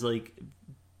that was like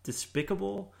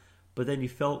despicable, but then you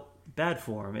felt bad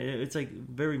for him. It's like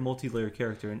very multi-layered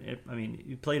character, and I mean,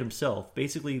 he played himself.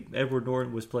 Basically, Edward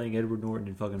Norton was playing Edward Norton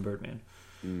in fucking Birdman.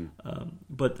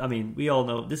 But I mean, we all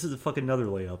know this is a fucking another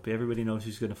layup. Everybody knows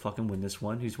who's going to fucking win this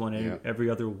one. He's won every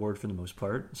other award for the most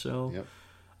part. So,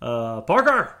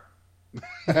 Parker.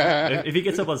 if he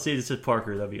gets up on stage and says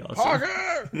Parker, that'd be awesome. Parker.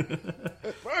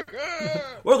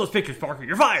 Where are those pictures, Parker?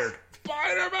 You're fired.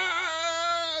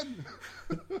 Spider-Man.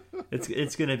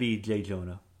 It's going to be J.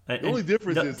 Jonah. The only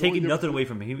difference is taking nothing away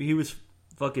from him. He was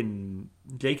fucking.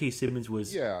 J.K. Simmons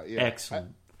was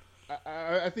excellent.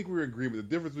 I think we're in agreement. The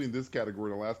difference between this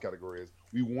category and the last category is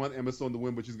we want Emma Stone to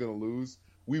win, but she's going to lose.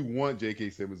 We want J.K.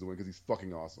 Simmons to win because he's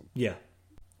fucking awesome. Yeah,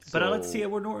 but I'd like to see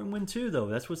Edward Norton win too, though.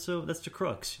 That's the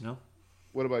crux, you know.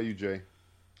 What about you, Jay?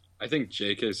 I think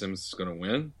J.K. Simmons is going to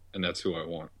win, and that's who I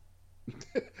want.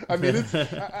 I mean,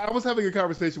 I was having a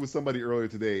conversation with somebody earlier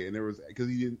today, and there was because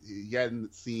he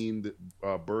hadn't seen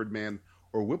Birdman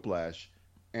or Whiplash,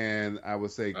 and I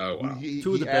was saying,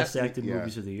 two of the best acted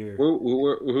movies of the year.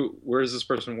 Where does this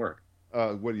person work?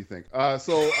 What do you think? He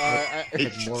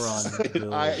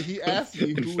asked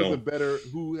me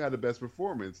who had the best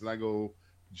performance, and I go,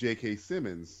 J.K.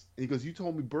 Simmons, and he goes, "You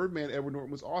told me Birdman, Edward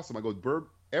Norton was awesome." I go,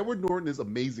 Edward Norton is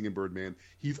amazing in Birdman.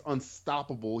 He's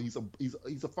unstoppable. He's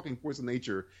a fucking force of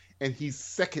nature, and he's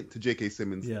second to J.K.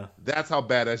 Simmons. Yeah, that's how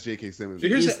badass J.K. Simmons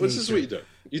is. This is what you do.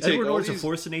 Edward Norton's a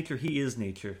force of nature. He is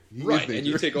nature. And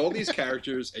you take all these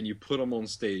characters and you put them on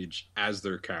stage as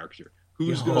their character.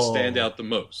 Who's going to stand out the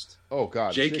most? Oh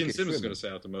God, J.K. Simmons is going to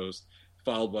stand out the most,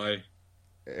 followed by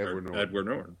Edward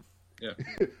Norton. Yeah.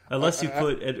 Unless you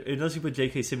put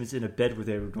J.K. Simmons in a bed with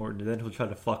Edward Norton, and then he'll try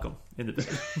to fuck him in the bed.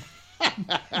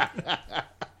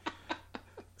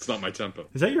 It's not my tempo.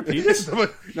 Is that your penis?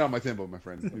 Not my tempo, my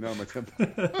friend. You're not on my tempo.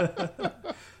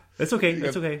 That's okay.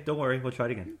 That's okay. Don't worry. We'll try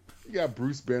it again. You got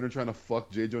Bruce Banner trying to fuck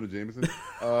J. Jonah Jameson.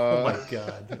 Oh my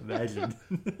God! Imagine.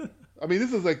 I mean,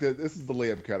 this is the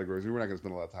layup categories. We're not going to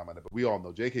spend a lot of time on it, but we all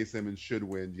know J.K. Simmons should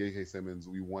win. J.K. Simmons,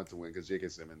 we want to win because J.K.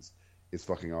 Simmons is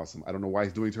fucking awesome. I don't know why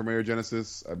he's doing Terminator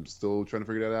Genesis. I'm still trying to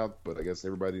figure that out, but I guess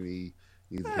everybody needs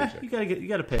a paycheck. You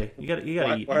gotta pay. You gotta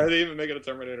eat. Why are they even making a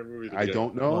Terminator movie? I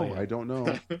don't know. I don't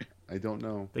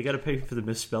know. They gotta pay for the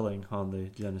misspelling on the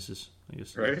Genesis, I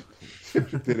guess. Right? They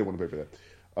didn't want to pay for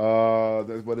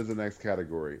that. What is the next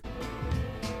category?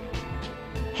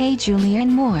 Hey, Julianne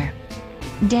Moore.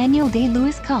 Daniel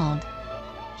Day-Lewis called.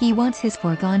 He wants his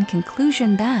foregone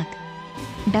conclusion back.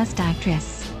 Best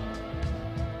Actress.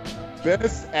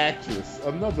 Best Actress.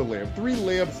 Another layup. 3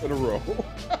 layups in a row.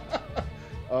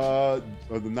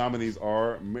 the nominees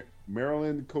are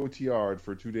Marilyn Cotillard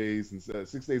for 2 days and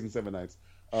 6 days and 7 nights.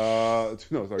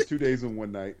 2 days and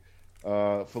 1 night.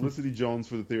 Felicity Jones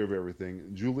for The Theory of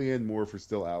Everything. Julianne Moore for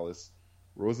Still Alice.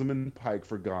 Rosamund Pike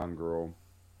for Gone Girl.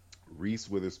 Reese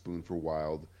Witherspoon for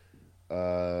Wild.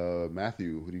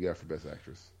 Matthew, who do you got for Best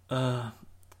Actress?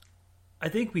 I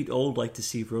think we'd all like to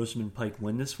see Rosamund Pike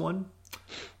win this one.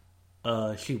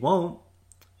 She won't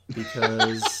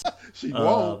because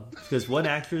because one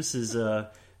actress has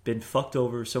been fucked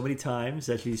over so many times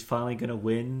that she's finally going to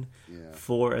win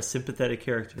for a sympathetic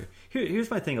character. Here's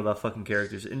my thing about fucking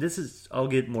characters, and this is I'll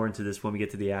get more into this when we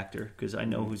get to the actor because I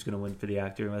know who's going to win for the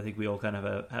actor, and I think we all kind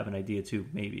of have an idea too,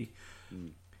 maybe.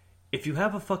 If you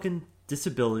have a fucking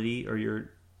disability or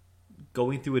you're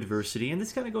going through adversity, and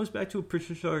this kind of goes back to a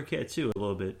Patricia Arquette too a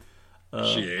little bit.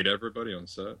 She ate everybody on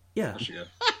set. Yeah. She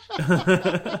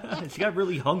got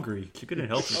really hungry. She couldn't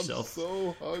help herself. I'm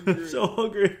so hungry. I'm so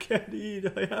hungry. I can't eat.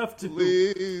 I have to.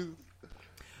 Please.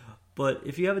 But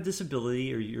if you have a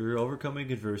disability or you're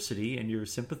overcoming adversity and you're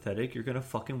sympathetic, you're gonna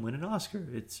fucking win an Oscar.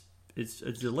 It's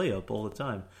a layup all the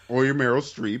time. Or you're Meryl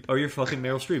Streep. Or you're fucking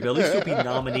Meryl Streep. At least you'll be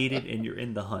nominated and you're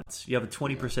in the hunt. You have a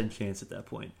 20% chance at that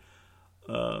point.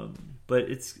 But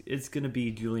it's gonna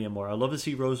be Julianne Moore. I love to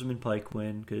see Rosamund Pike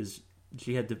win because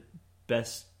she had the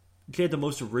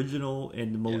most original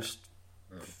and the most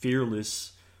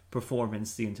fearless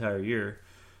performance the entire year.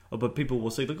 But people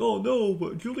will say like, "Oh no,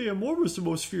 but Julianne Moore was the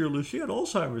most fearless. She had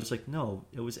Alzheimer's." Like, no,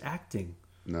 it was acting.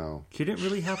 No, she didn't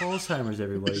really have Alzheimer's.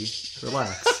 Everybody,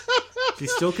 relax. She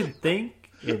still can think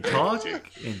and talk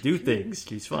and do things.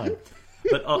 She's fine.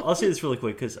 But I'll say this really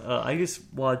quick because I just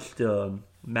watched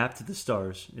Map to the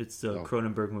Stars. It's the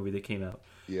Cronenberg movie that came out.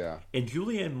 Yeah. And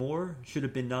Julianne Moore should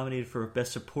have been nominated for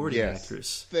Best Supporting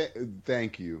Actress.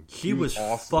 Thank you. She was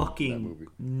awesome fucking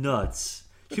nuts.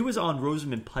 She was on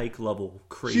Rosamund Pike level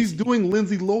crazy. She's doing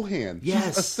Lindsay Lohan. Yes.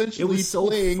 She's essentially it was so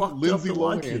playing Lindsay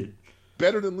Lohan.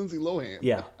 Better than Lindsay Lohan.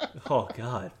 Yeah. Oh,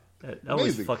 God. That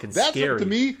was fucking scary. To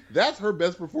me, that's her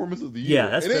best performance of the year.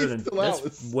 Yeah, that's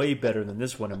way better than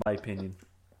this one, in my opinion.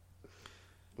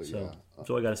 But that's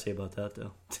all I got to say about that,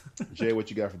 though. Jay, what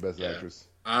you got for Best Actress?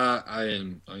 I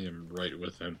am right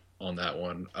with him on that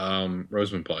one.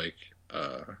 Rosamund Pike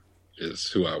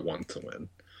is who I want to win,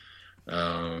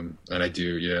 and I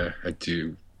do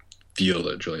feel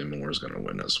that Julianne Moore is going to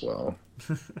win as well.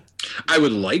 I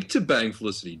would like to bang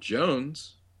Felicity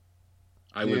Jones.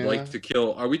 I would like to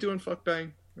kill. Are we doing fuck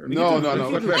bang? No.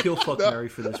 We do kill fuck Mary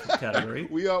for this category.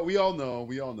 We all know.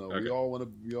 Okay. We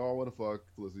all want to fuck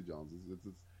Felicity Jones.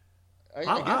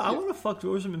 I want to fuck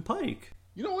Rosamund Pike.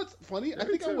 You know what's funny? I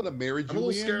think I want to marry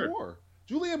Julianne Moore.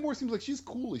 Julianne Moore seems like she's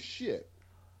cool as shit.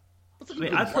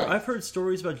 I've heard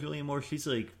stories about Julianne Moore. She's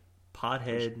like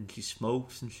pothead and she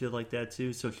smokes and shit like that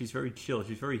too. So she's very chill.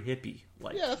 She's very hippie.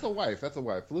 Like, yeah, that's a wife.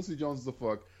 Felicity Jones is a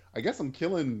fuck. I guess I'm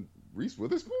killing Reese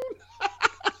Witherspoon.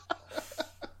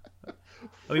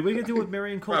 I mean, what are you gonna do with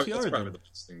Marion Cotillard? The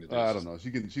best thing to do. I don't know.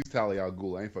 She's Talia al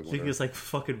Ghul. I ain't fucking. She can just like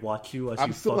fucking watch you.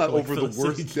 I'm still not over the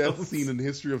worst death scene in the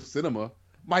history of cinema.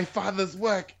 My father's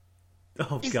work.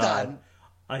 Oh God,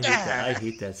 done. I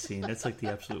hate that scene. That's like the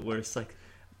absolute worst. Like,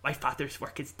 my father's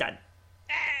work is done.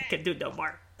 I can do no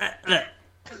more.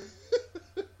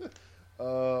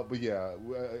 But yeah,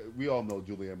 we all know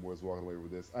Julianne Moore's walking away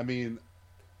with this. I mean,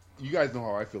 you guys know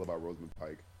how I feel about Rosamund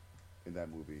Pike in that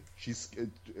movie. She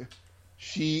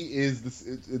is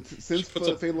since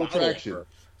Fatal Attraction.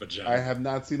 I have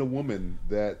not seen a woman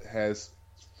that has.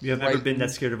 You have never been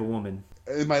that scared of a woman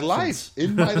in my life.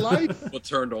 In my life, but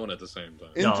turned on at the same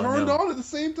time. On at the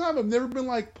same time. I've never been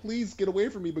like, please get away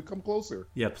from me, but come closer.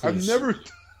 Yeah, please. I've never.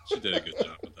 She did a good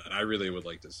job with that. I really would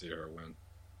like to see her win.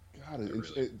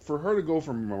 God, for her to go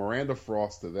from Miranda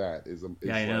Frost to that is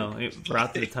yeah, I know.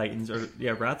 Wrath of the Titans,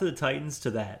 Wrath of the Titans to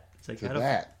that. It's like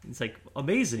it's like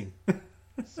amazing.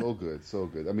 So good.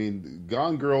 I mean,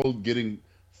 Gone Girl getting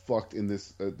fucked in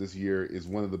this year is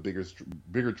one of the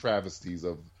bigger travesties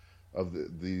of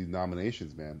the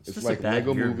nominations, man. It's like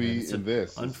Lego Movie in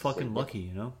this. Unfucking lucky,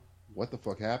 you know. What the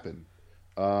fuck happened?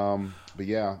 But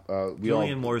yeah,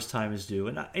 Julianne Moore's time is due,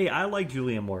 and I like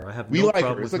Julianne Moore. I have we no like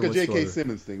problem her. It's with like her a J.K.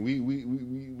 Simmons thing.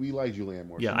 We like Julianne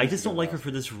Moore. Yeah, I just don't like her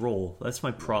for this role. That's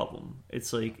my problem.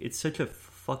 It's like it's such a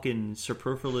fucking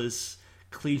superfluous,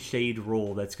 cliched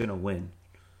role that's gonna win.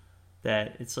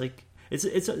 That it's like it's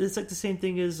like the same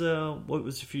thing as what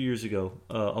was a few years ago,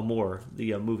 Amour,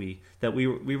 the movie that we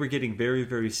were getting very,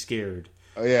 very scared.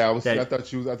 Yeah, I thought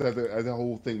the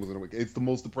whole thing was gonna. It's the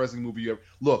most depressing movie you ever.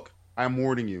 Look, I'm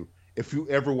warning you. If you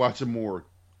ever watch Amour,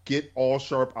 get all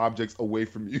sharp objects away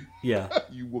from you. Yeah,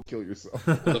 you will kill yourself.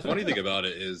 Well, the funny thing about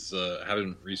it is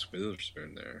having Reese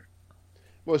Witherspoon there.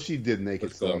 Well, she did naked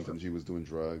Let's go stuff, for- and she was doing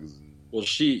drugs. And... Well,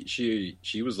 she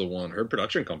was the one. Her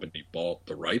production company bought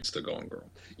the rights to Gone Girl.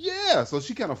 Yeah, so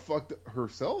she kind of fucked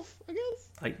herself, I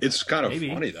guess. It's kind of Maybe.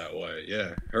 funny that way.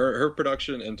 Yeah, her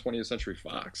production and 20th Century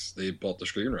Fox, they bought the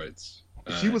screen rights.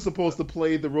 She was supposed to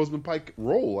play the Rosamund Pike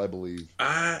role, I believe.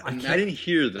 I didn't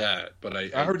hear that, but I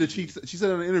heard that she said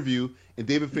in an interview, and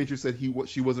David Fincher said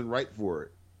she wasn't right for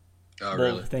it. Oh,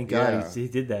 Well, really? thank God Yeah. he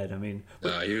did that. I mean,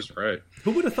 He was right.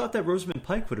 who would have thought that Rosamund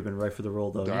Pike would have been right for the role,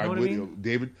 though? You know what I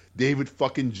mean? David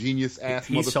fucking genius ass.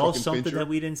 He saw motherfucking something Fincher. that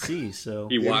we didn't see, so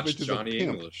He David watched Fincher's a Johnny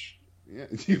pimp. English. Yeah,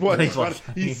 he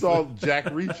He saw Jack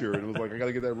Reacher and was like, I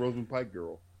gotta get that Rosamund Pike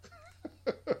girl.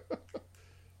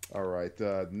 All right,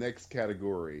 next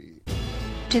category.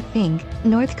 To think,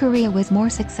 North Korea was more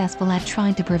successful at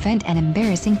trying to prevent an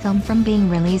embarrassing film from being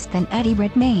released than Eddie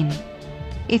Redmayne.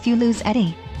 If you lose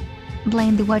Eddie,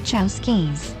 blame the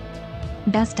Wachowskis.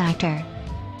 Best Actor.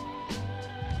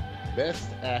 Best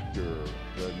Actor.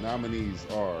 The nominees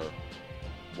are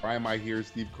Why Am I Here?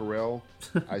 Steve Carell.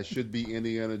 I Should Be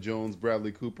Indiana Jones.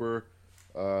 Bradley Cooper.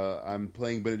 I'm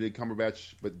playing Benedict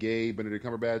Cumberbatch, but gay Benedict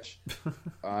Cumberbatch.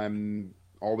 I'm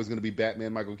always going to be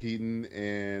Batman, Michael Keaton,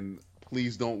 and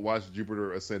please don't watch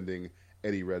Jupiter Ascending,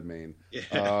 Eddie Redmayne.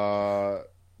 Yeah.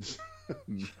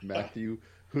 Matthew,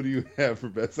 who do you have for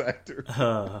Best Actor?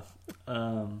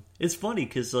 It's funny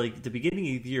because like at the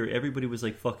beginning of the year, everybody was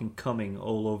like fucking coming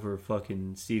all over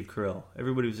fucking Steve Carell.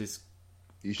 Everybody was just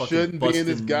He fucking shouldn't be in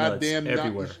this busting goddamn nuts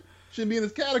everywhere. shouldn't be in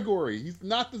this category. He's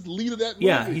not the lead of that movie.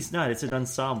 Yeah, he's not. It's an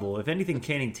ensemble. If anything,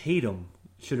 Channing Tatum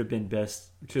should have been best.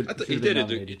 He did a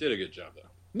good job though.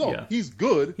 No, Yeah. he's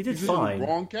good. He did he's fine. in the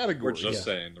wrong category. We're just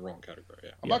saying the wrong category.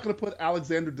 Yeah. I'm not going to put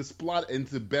Alexander Desplat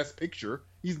into Best Picture.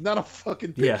 He's not a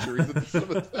fucking Yeah. picture.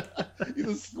 He's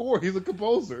a score. He's a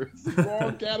composer. It's the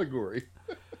wrong category.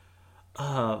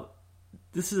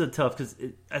 This is a tough because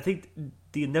I think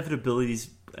the inevitabilities,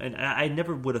 and I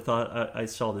never would have thought I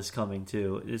saw this coming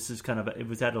too. This is kind of it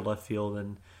was out of left field,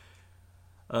 and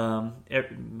I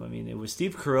mean it was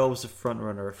Steve Carell was the front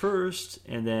runner at first,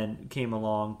 and then came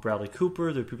along Bradley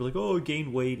Cooper. There were people like, oh, he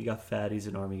gained weight, he got fat, he's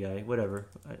an army guy, whatever.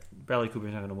 Bradley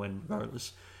Cooper's not going to win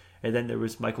regardless. And then there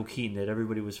was Michael Keaton that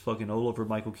everybody was fucking all over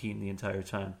Michael Keaton the entire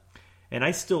time, and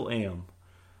I still am.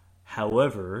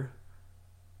 However.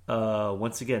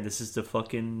 Once again, this is the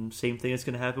fucking same thing that's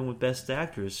going to happen with Best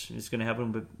Actors. It's going to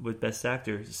happen with Best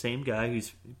Actor. It's the same guy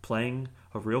who's playing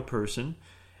a real person,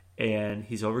 and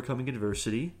he's overcoming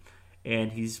adversity,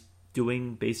 and he's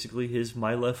doing basically his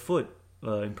My Left Foot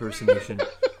impersonation.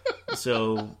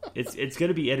 So it's going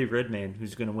to be Eddie Redmayne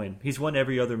who's going to win. He's won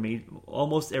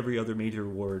almost every other major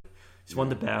award. He's won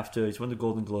the BAFTA. He's won the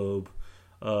Golden Globe.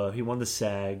 He won the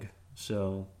SAG.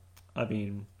 So, I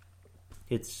mean...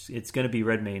 It's going to be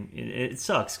Redmayne. It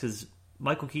sucks because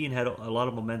Michael Keaton had a lot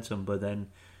of momentum, but then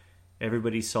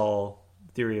everybody saw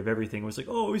Theory of Everything. It was like,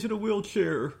 oh, he's in a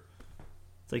wheelchair.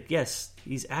 It's like, yes,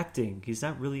 he's acting. He's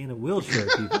not really in a wheelchair,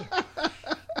 people.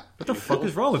 What the fuck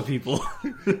is wrong with people?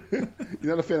 You're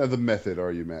not a fan of the method,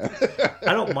 are you, man?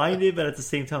 I don't mind it, but at the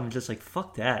same time, I'm just like,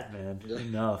 fuck that, man.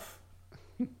 Enough.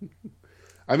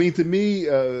 I mean, to me,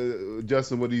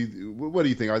 Justin, what do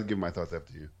you think? I'll give my thoughts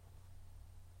after you.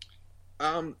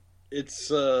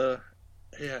 It's a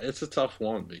tough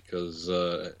one because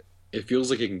it feels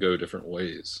like it can go different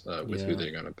ways with who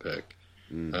they're gonna pick.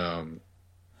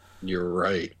 You're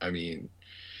right. I mean,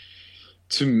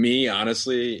 to me,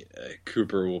 honestly,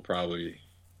 Cooper will probably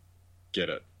get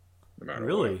it, no matter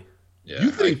Really? what. Yeah. You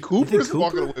think Cooper's Cooper?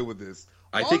 walking away with this?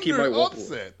 I think he might walk.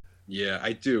 upset. Yeah,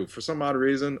 I do. For some odd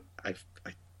reason, I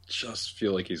just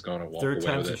feel like he's going to walk Third away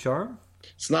time's with a it. charm?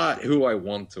 It's not who I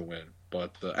want to win,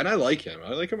 but and I like him.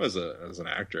 I like him as an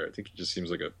actor. I think he just seems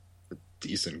like a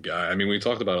decent guy. I mean, we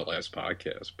talked about it last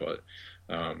podcast, but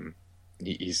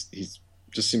he's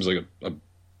just seems like a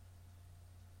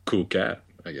cool cat,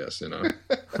 I guess, you know.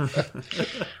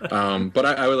 But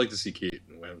I would like to see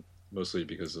Keaton win, mostly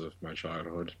because of my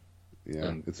childhood. Yeah,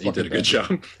 And it's he did a fucking good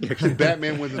job. Batman.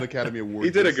 Batman wins an Academy Award. He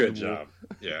did a Yes, good and we'll- job.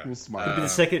 Yeah. We'll smile. He'd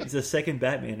be the second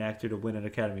Batman actor to win an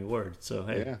Academy Award. So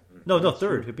hey, Yeah. no,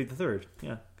 third. He'd be the third.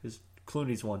 Yeah, because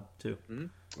Clooney's won too.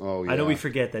 Oh, yeah. I know we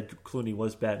forget that Clooney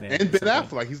was Batman. And Ben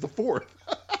Affleck, he's the fourth.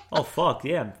 Oh fuck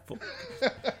yeah!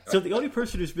 So the only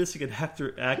person who's missing an Is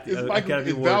Academy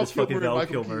is Award Val is fucking Kilmer and Val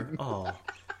Michael Kilmer. Keaton. Oh,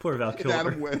 poor Val And Kilmer.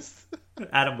 Adam West.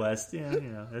 Adam West. Yeah,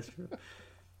 that's true.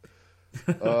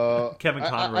 Kevin I-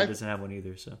 Conroy doesn't have one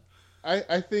either. So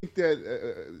I think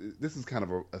that this is kind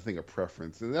of a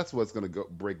preference, and that's what's going to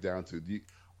break down to.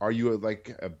 Are you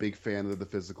a big fan of the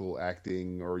physical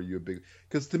acting, or are you a big?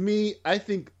 Because to me, I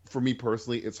think for me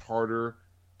personally, it's harder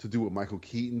to do what Michael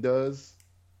Keaton does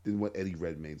than what Eddie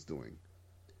Redmayne's doing.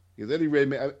 Because Eddie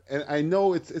Redmayne, and I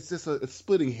know it's just it's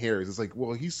splitting hairs. It's like,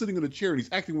 well, he's sitting in a chair and he's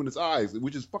acting with his eyes,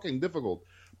 which is fucking difficult.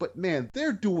 But man,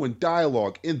 they're doing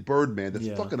dialogue in Birdman that's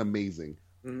fucking amazing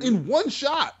in one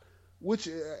shot. Which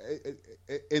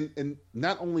and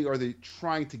not only are they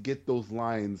trying to get those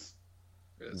lines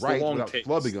right without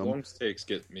flubbing them, long takes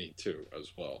get me too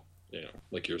as well.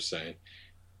 Like you're saying,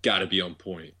 got to be on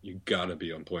point. You got to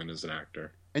be on point as an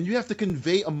actor. And you have to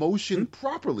convey emotion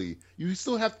properly. You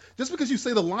still have, just because you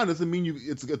say the line doesn't mean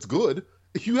it's good.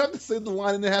 You have to say the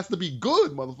line and it has to be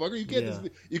good, motherfucker. You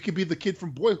can't. You can be the kid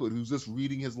from Boyhood who's just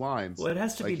reading his lines. Well, it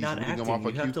has to be not acting.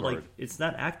 You have to it's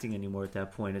not acting anymore at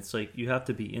that point. It's like you have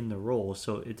to be in the role,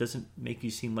 so it doesn't make you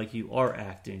seem like you are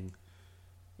acting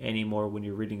anymore when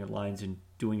you're reading your lines and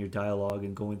doing your dialogue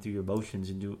and going through your emotions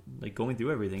and going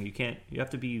through everything. You have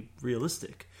to be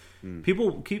realistic.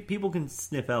 People can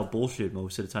sniff out bullshit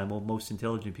most of the time. Well, most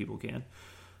intelligent people can.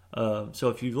 So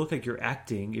if you look like you're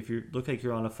acting, if you look like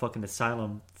you're on a fucking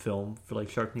asylum film for like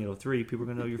Sharknado 3, people are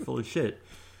gonna know you're full of shit.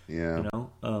 Yeah.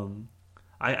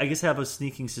 I guess I have a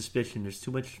sneaking suspicion there's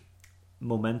too much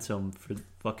momentum for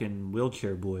fucking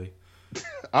Wheelchair Boy.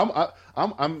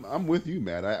 I'm with you,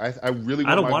 Matt. I really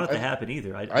I don't want it to happen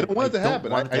either. I don't want it to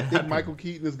happen. I think Michael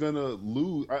Keaton is gonna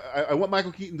lose. I want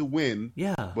Michael Keaton to win.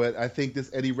 Yeah, but I think this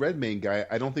Eddie Redmayne guy.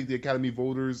 I don't think the Academy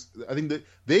voters. I think that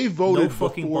they voted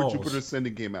before Jupiter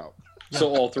Ascending came out.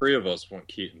 So all three of us want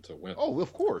Keaton to win. Oh,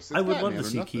 of course. I would love to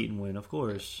see Keaton win. Of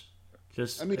course.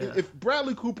 If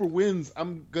Bradley Cooper wins,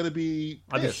 I'm gonna be.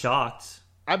 I'd be shocked.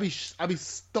 I'd be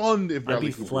stunned if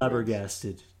Bradley Cooper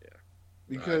flabbergasted. Wins.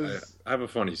 Because I have a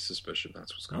funny suspicion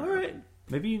that's what's going on. All right,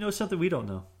 maybe you know something we don't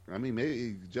know. I mean,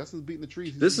 maybe Justin's beating the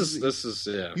trees. This is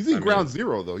He's in Ground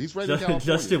Zero though. He's right in California.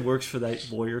 Justin works for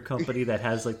that lawyer company that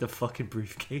has like the fucking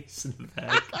briefcase in the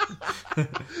back.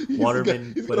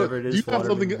 Waterman, whatever it is. You have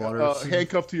something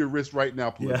handcuffed to your wrist right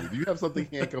now, please. Yeah. Do you have something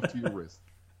handcuffed to your wrist?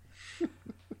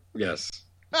 Yes.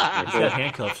 He's got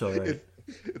handcuffs already.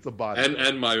 It's a body.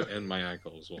 And my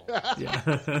ankle as well. Yeah.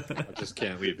 I just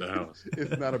can't leave the house.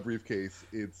 It's not a briefcase.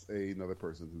 It's another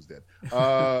person who's dead.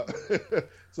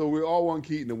 So we all want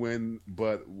Keaton to win,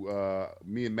 but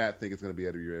me and Matt think it's going to be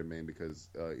Eddie Redmayne because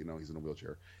he's in a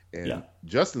wheelchair. And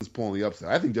Justin's pulling the upset.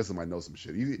 I think Justin might know some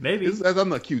shit. Maybe. I'm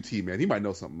not QT, man. He might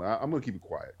know something. I'm going to keep it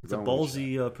quiet. It's a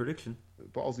ballsy prediction.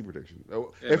 Ballsy prediction.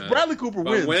 Hey, if Bradley Cooper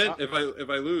wins, if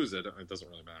I lose it doesn't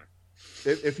really matter.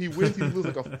 If he wins, he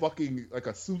loses like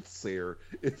a soothsayer.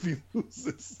 If he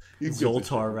loses, he's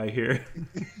Zoltar right here.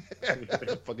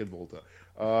 Fucking Volta.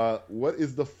 What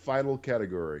is the final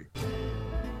category?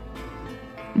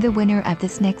 The winner of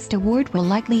this next award will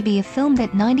likely be a film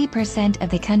that 90% of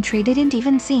the country didn't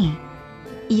even see.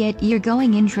 Yet you're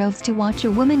going in droves to watch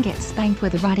a woman get spanked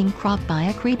with a rotting crop by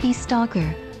a creepy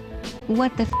stalker.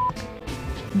 What the f***?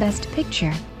 Best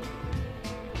Picture.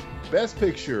 Best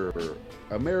Picture,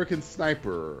 American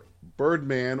Sniper,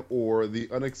 Birdman, or The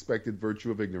Unexpected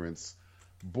Virtue of Ignorance,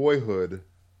 Boyhood,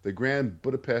 The Grand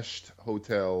Budapest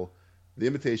Hotel, The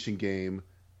Imitation Game,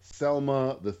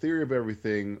 Selma, The Theory of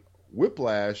Everything,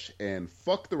 Whiplash, and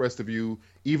fuck the rest of you,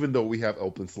 even though we have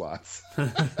open slots.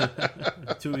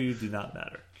 Two of you do not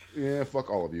matter. Yeah, fuck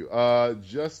all of you.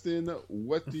 Justin,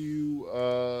 what do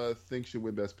you think should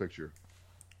win Best Picture?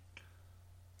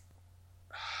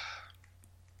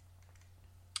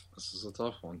 This is a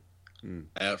tough one.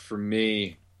 For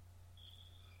me,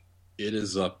 it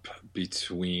is up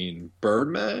between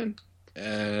Birdman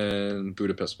and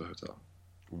Budapest Hotel.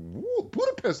 Ooh,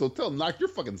 Budapest Hotel knocked your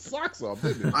fucking socks off,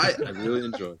 didn't it? I really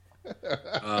enjoyed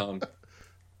it.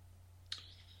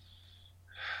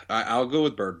 I'll go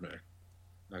with Birdman.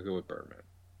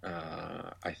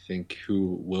 I think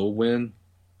who will win?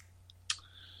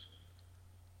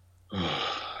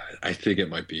 I think it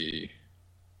might be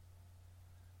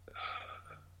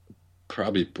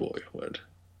probably Boyhood.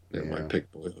 It might pick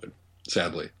Boyhood.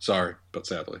 Sadly. Sorry, but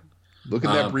sadly. Look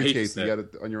at that briefcase. You got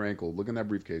it on your ankle. Look in that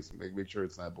briefcase. Make sure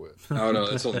it's not Boyhood. Oh, no,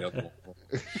 it's only the other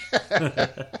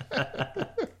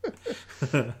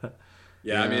one.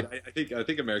 Yeah, I mean, I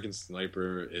think American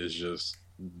Sniper is just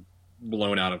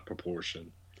blown out of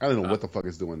proportion. I don't know what the fuck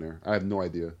it's doing there. I have no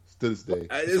idea. To this day,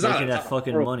 it's making that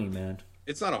fucking money, man.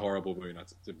 It's not a horrible movie,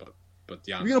 but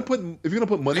yeah. If you're gonna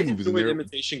put money movies in there,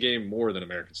 Imitation Game more than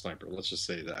American Sniper. Let's just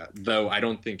say that. Though I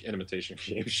don't think Imitation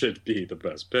Game should be the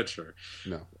best picture.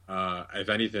 No. If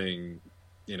anything,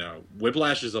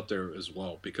 Whiplash is up there as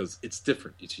well because it's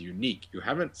different. It's unique. You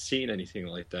haven't seen anything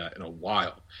like that in a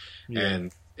while,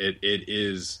 and it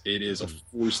is a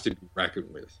force to be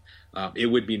reckoned with. It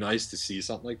would be nice to see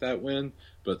something like that win,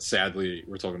 but sadly,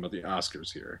 we're talking about the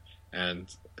Oscars here.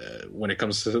 And when it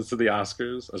comes to the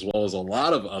Oscars, as well as a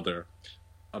lot of other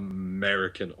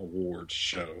American awards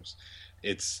shows,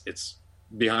 it's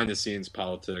behind the scenes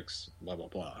politics, blah blah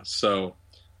blah. So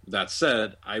that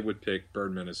said, I would pick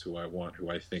Birdman as who I want, who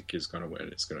I think is going to win.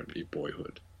 It's going to be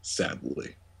Boyhood.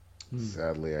 Sadly,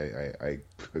 I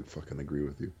fucking agree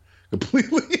with you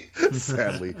completely.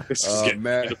 Sadly,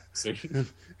 Matt, this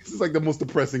is like the most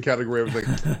depressing category. I was like,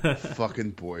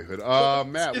 fucking Boyhood.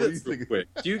 Matt, what do you think?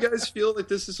 Do you guys feel like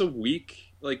this is a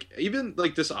weak, like even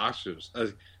like this Oscars?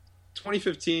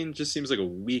 2015 just seems like a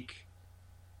weak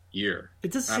year.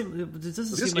 It doesn't seem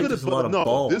like there's a lot of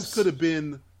balls. This could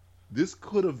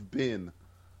have been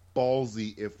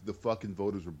ballsy if the fucking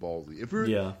voters were ballsy. If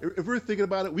we're thinking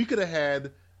about it, we could have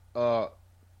had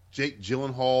Jake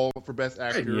Gyllenhaal for Best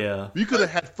Actor. Yeah. We could have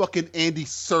had fucking Andy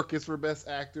Serkis for Best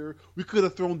Actor. We could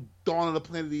have thrown Dawn of the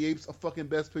Planet of the Apes a fucking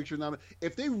Best Picture nomination.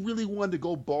 If they really wanted to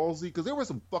go ballsy, because there was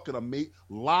some fucking amazing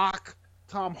Locke,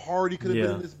 Tom Hardy could have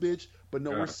been in this bitch, but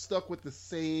no, we're stuck with the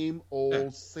same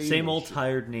old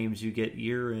tired names you get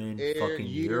year in, fucking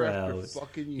year out.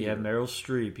 Fucking year. You have Meryl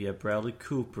Streep, you have Bradley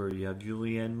Cooper, you have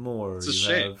Julianne Moore. It's a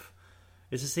shame.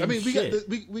 It's the same shit.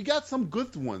 We got some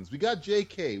good ones. We got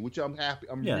J.K., which I'm happy.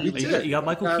 You got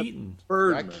Michael Keaton.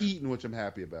 Got Keaton, which I'm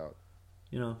happy about.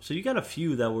 You know, so you got a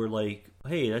few that were like,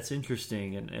 hey, that's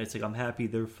interesting, and it's like I'm happy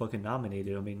they're fucking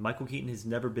nominated. I mean, Michael Keaton has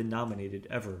never been nominated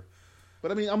ever.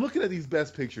 But I mean, I'm looking at these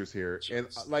Best Pictures here, and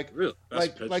like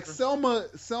Selma.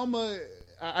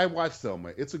 I watched Selma.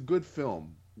 It's a good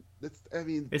film.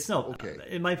 It's not okay.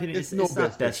 In my opinion, it's not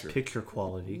Best Picture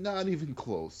quality. Not even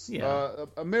close. Yeah.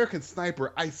 American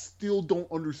Sniper. I still don't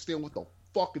understand what the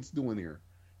fuck it's doing here.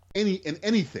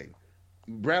 Anything.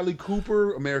 Bradley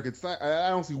Cooper, American Sniper. I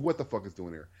don't see what the fuck it's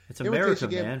doing here. It's America,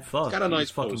 man. Fuck. Got a nice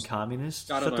fucking poster. Communist.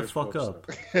 Shut the fuck up.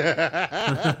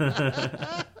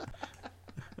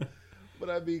 But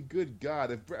I mean, good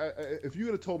God, if you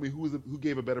would have told me who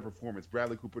gave a better performance,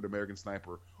 Bradley Cooper in American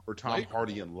Sniper or Tom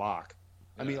Hardy in Locke,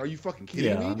 I mean, are you fucking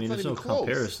kidding me? I mean, there's no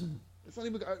comparison. It's not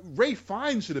even. Ray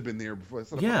Fiennes should have been there before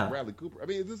instead of Bradley Cooper. I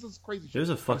mean, this is crazy shit. There's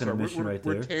a fucking omission right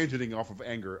there. We're tangenting off of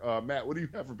anger. Matt, what do you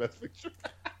have for Best Picture?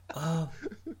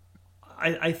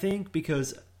 I think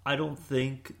because I don't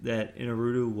think that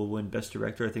Inarudu will win Best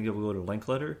Director. I think it will go to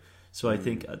Linklater. So I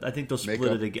think they'll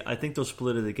split it again. I think they'll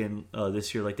split it again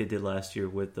this year, like they did last year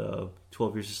with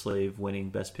 12 Years a Slave winning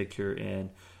Best Picture and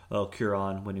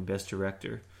Cuarón winning Best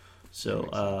Director. So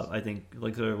I think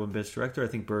Linklater will win Best Director. I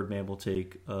think Birdman will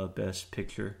take Best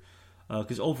Picture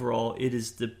because overall it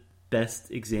is the best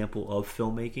example of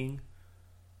filmmaking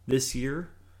this year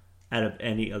out of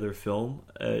any other film.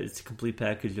 It's a complete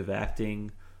package of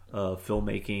acting,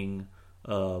 filmmaking,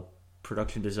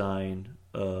 production design,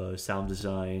 sound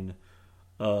design,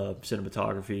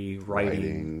 cinematography,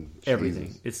 writing, everything.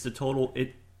 Jesus. It's the total.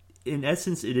 In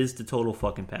essence, it is the total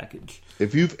fucking package.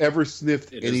 If you've ever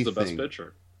sniffed it anything, is the Best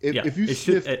Picture. If you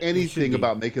sniffed anything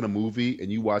about making a movie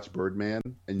and you watch Birdman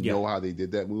and you know how they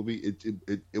did that movie,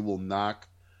 it will knock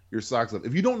your socks off.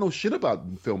 If you don't know shit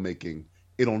about filmmaking,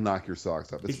 it'll knock your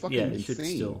socks off. It's fucking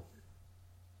insane. Still.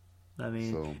 I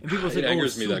mean, and people say, "Oh,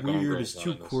 it's too weird, it's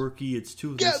too quirky, it's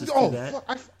too this, it's too that."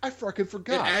 I fucking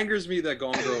forgot. It angers me that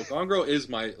Gone Girl is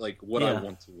my what I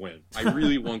want to win. I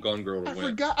really want Gone Girl to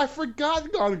win. I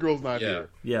forgot Gone Girl's not here.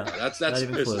 Yeah, that's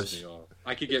pisses me off.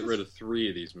 I could get rid of 3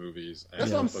 of these movies.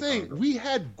 That's what I'm saying. We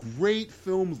had great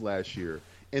films last year,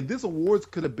 and this awards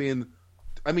could have been.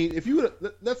 I mean, if you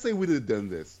would, let's say we would have done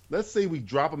this. Let's say we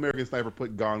drop American Sniper,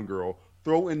 put Gone Girl,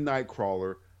 throw in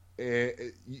Nightcrawler.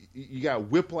 You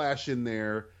got Whiplash in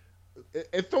there,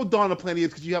 and throw Dawn of the Planet of the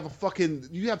Apes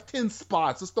because you have 10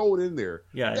 spots. Let's throw it in there.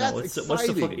 Yeah, that's exciting. What's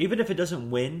the even if it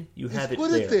doesn't win, you have it there.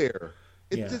 Put it there.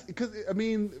 Just because I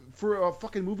mean, for a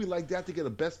fucking movie like that to get a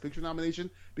Best Picture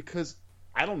nomination, because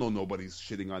I don't know nobody's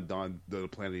shitting on Dawn of the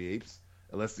Planet of the Apes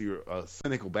unless you're a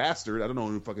cynical bastard. I don't know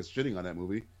who the fuck is shitting on that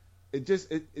movie.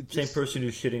 Same person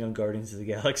who's shitting on Guardians of the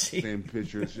Galaxy. Same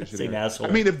picture. Same asshole. I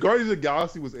mean, if Guardians of the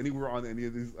Galaxy was anywhere on any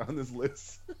of these on this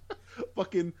list,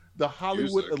 fucking the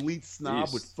Hollywood elite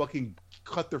snob would fucking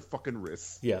cut their fucking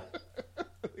wrists. Yeah,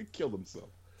 they kill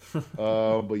themselves.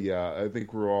 But yeah, I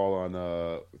think we're all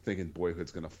on thinking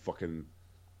Boyhood's gonna fucking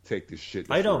take this shit.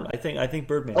 I don't. I think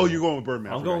Birdman. Oh, you're going with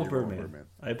Birdman. I'm going with Birdman.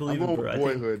 I believe I'm going with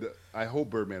Boyhood. I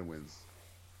hope Birdman wins.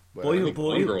 Boyhood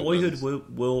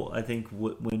will I think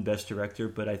win Best Director,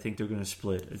 but I think they're going to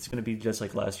split. It's going to be just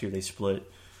like last year they split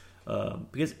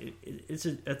because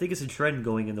I think it's a trend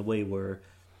going in the way where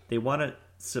they want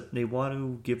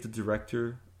to give the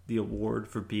director the award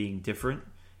for being different,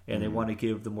 and they want to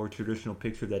give the more traditional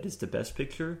picture that is the Best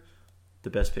Picture the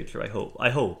Best Picture. I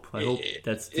hope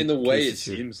that's in the way it case this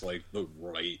year. seems like the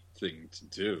right thing to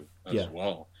do as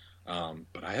well.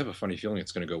 But I have a funny feeling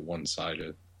it's going to go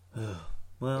one-sided.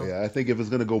 Well, Yeah, I think if it's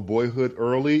going to go Boyhood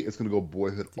early, it's going to go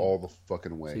Boyhood all the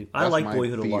fucking way. see, I That's like my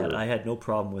Boyhood a lot. fear. I had no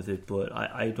problem with it, but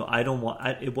I don't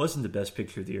want. It wasn't the Best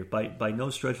Picture of the year by no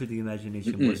stretch of the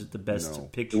imagination. Was it the Best No.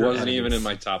 Picture? It wasn't out of even this- in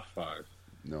my top 5.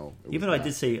 No, it was Even though I not.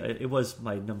 did say it was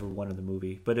my number one of the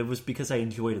movie, but it was because I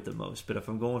enjoyed it the most. But if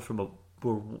I'm going from a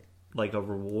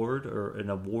reward or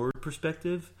an award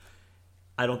perspective,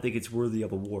 I don't think it's worthy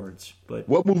of awards. But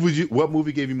What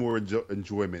movie gave you more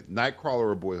enjoyment, Nightcrawler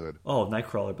or Boyhood?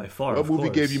 Nightcrawler by far. What of movie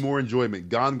course. gave you more enjoyment,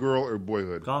 Gone Girl or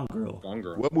Boyhood? Gone Girl, Gone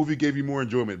Girl. What movie gave you more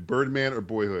enjoyment, Birdman or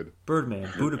Boyhood? Birdman,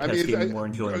 Budapest gave me more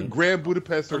enjoyment. Grand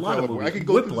Budapest A or lot of Telephone. I movies. could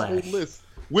go through Whiplash. this whole list.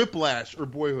 Whiplash or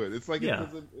Boyhood. It's like Yeah.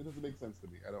 it doesn't make sense to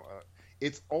me. I don't.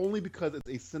 It's only because it's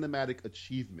a cinematic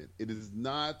achievement. It is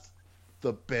not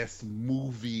the best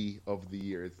movie of the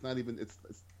year. It's not even. It's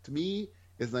to me.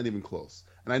 It's not even close.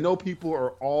 And I know people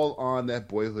are all on that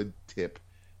Boyhood tip,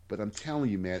 but I'm telling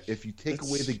you, man, if you take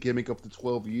away the gimmick of the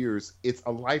 12 years, it's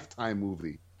a Lifetime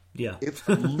movie. Yeah, It's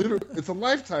literally it's a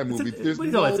Lifetime movie. There's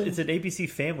it's an ABC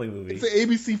Family movie. it's an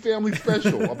ABC Family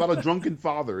special about a drunken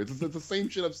father. It's the same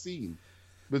shit I've seen,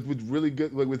 but with really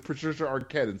good, like with Patricia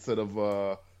Arquette instead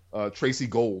of Tracy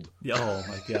Gold. Yeah, oh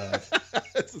my god,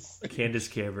 It's the same. Candace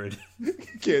Cameron.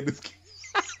 Candace.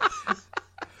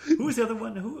 Who was the other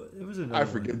one? Who? There was another I one.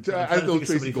 forget. I'm trying I to know think of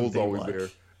Tracy somebody from Gold's always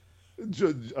Baywatch.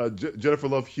 there. Jennifer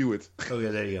Love Hewitt. Oh yeah,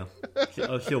 there you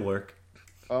go. She'll work.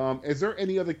 Is there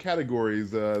any other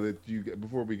categories that you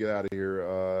before we get out of here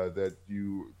that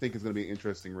you think is going to be an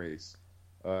interesting race?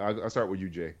 I'll start with you,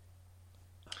 Jay.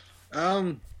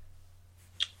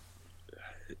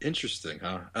 Interesting,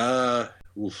 huh?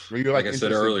 Or you're like I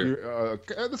said interested- earlier,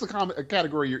 this is a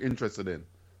category you're interested in, and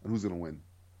who's going to win?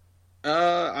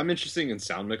 I'm interested in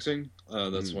sound mixing.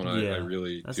 That's one I Yeah,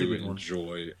 really that's a do good one.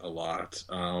 enjoy a lot.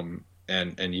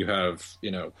 And you have,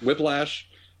 Whiplash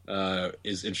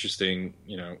is interesting.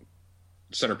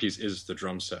 Centerpiece is the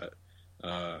drum set.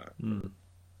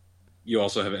 You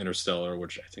also have Interstellar,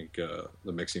 which I think the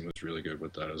mixing was really good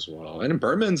with that as well. And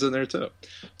Birdman's in there too.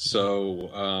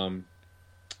 So,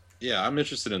 yeah, I'm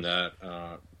interested in that.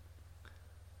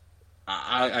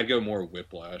 I'd go more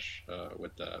Whiplash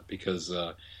with that because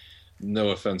no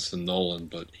offense to Nolan,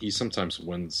 but he sometimes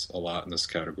wins a lot in this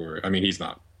category. I mean, he's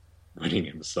not winning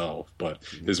himself, but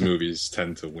his movies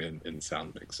tend to win in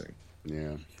sound mixing.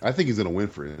 Yeah, I think he's going to win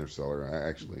for Interstellar.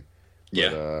 Actually,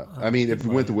 Yeah. I mean, if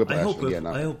we went to Whiplash I hope again,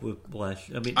 I hope Whiplash.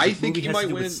 I mean, I the think movie he has might to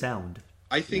do win. with sound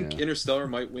I think Yeah. Interstellar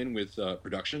might win with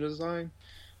production design.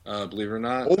 Believe it or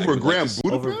not, I over would like Grand to see-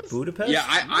 over Budapest. Budapest. Yeah,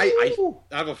 I Woo!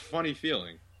 have a funny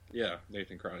feeling. Yeah,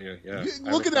 Nathan Crown. Yeah. I have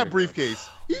Look a at that funny briefcase.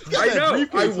 He's got I that know.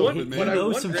 briefcase I open, want, man. but I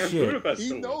knows want some Grand shit. Budapest He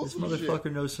to win. knows This some shit.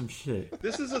 motherfucker knows some shit.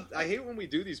 This is I hate when we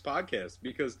do these podcasts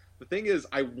because the thing is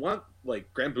I want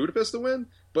like Grand Budapest to win,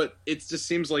 but it just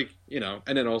seems like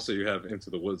and then also you have Into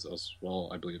the Woods as well.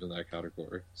 I believe in that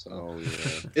category. So Oh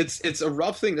yeah. it's a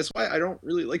rough thing. That's why I don't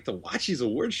really like to watch these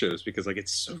award shows because like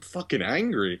it's so fucking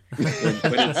angry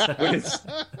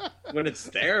when it's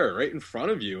there right in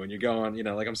front of you and you're going,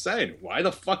 like I'm saying, why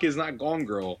the fuck is not Gone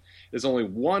Girl? There's only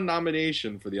one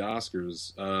nomination for the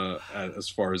Oscars, as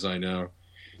far as I know.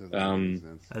 Doesn't make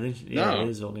sense. I think No. it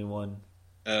is only one.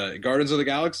 Guardians of the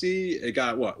Galaxy, it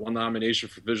got one nomination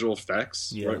for visual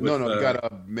effects. Yeah. Right, No, with, you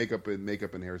got makeup and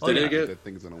hair. Oh, yeah. That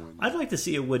thing's gonna win. I'd like to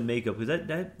see it win makeup because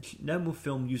that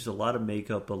film used a lot of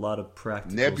makeup, a lot of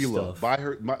practical Nebula stuff.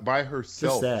 by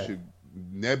herself that.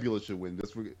 Nebula should win.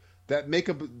 That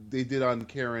makeup they did on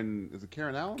Karen. Is it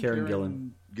Karen Allen? Karen Gillan.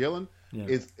 Gillan Yeah.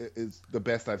 is the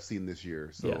best I've seen this year.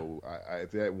 So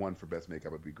if that won for best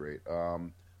makeup, it'd be great.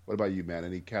 What about you, Matt?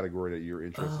 Any category that you're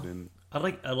interested in? I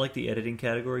like the editing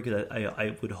category because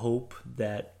I would hope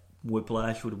that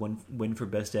Whiplash would win for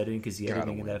best editing because the Gotta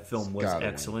editing in win. that film was Gotta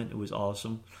excellent. It was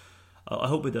awesome. I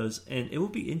hope it does, and it will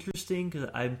be interesting because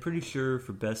I'm pretty sure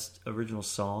for best original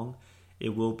song,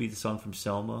 it will be the song from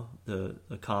Selma, the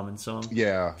Common song.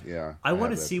 Yeah. I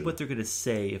want to have that see too. what they're going to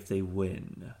say if they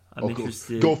win. I'm Oh,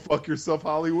 interested. Go fuck yourself,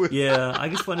 Hollywood. Yeah, I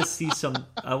just want to see some.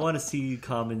 I want to see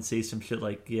Common say some shit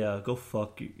like, "Yeah, go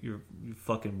fuck your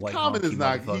fucking white." Common is honky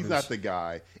not. He's motherfuckers." not the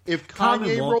guy. If Common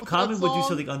Kanye won't. wrote Common that would do song,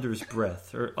 something under his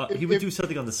breath, or he would if- do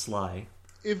something on the sly.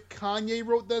 If Kanye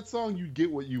wrote that song, you get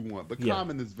what you want. But Yeah.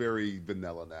 Common is very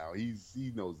vanilla now. He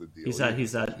knows the deal.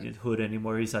 He's not hood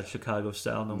anymore. He's not Chicago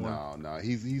style no more. No.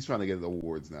 He's trying to get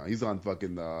awards now. He's on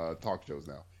fucking talk shows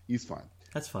now. He's fine.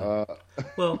 That's fine.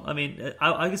 Well, I mean,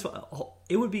 I guess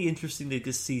it would be interesting to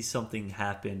just see something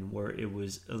happen where it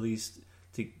was at least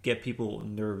to get people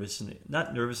nervous, and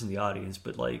not nervous in the audience,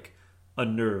 but like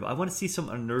unnerve. I want to see some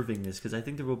unnervingness because I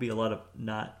think there will be a lot of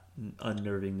not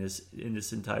unnervingness in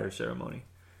this entire ceremony.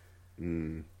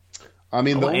 I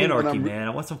mean, I want anarchy, man.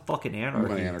 I want some fucking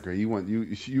anarchy. You want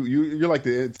anarchy. You're like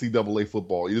the NCAA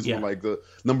football. You just want like the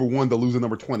number 1 to lose the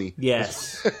number 20.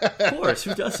 Yes, of course.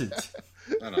 Who doesn't?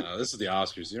 I don't know. This is the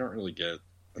Oscars. You don't really get.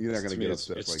 You're not going to get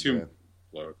upset it's like too that.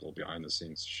 political, behind the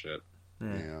scenes shit.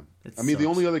 Yeah. It I mean, the sucks.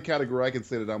 only other category I can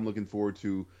say that I'm looking forward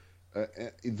to,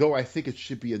 though I think it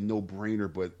should be a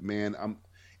no-brainer, but man,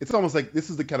 it's almost like this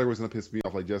is the category that's going to piss me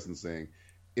off, like Justin's saying.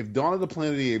 If Dawn of the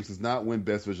Planet of the Apes does not win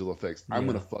Best Visual Effects, I'm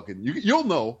going to fucking... You'll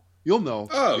know.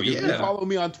 Oh, because yeah. If you follow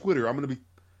me on Twitter, I'm going to be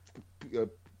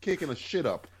kicking a shit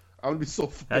up. I'm going to be so...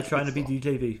 That's trying to be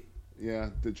DJV.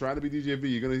 Yeah, they're trying to be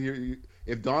DJV. You're going to hear...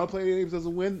 If Dawn of the Planet of the Apes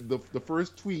doesn't win, the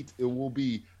first tweet, it will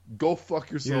be, go fuck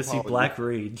yourself. You're going to see Black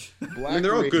Rage. I mean,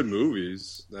 they're all good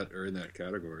movies that are in that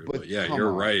category. But yeah,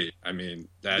 you're right. I mean,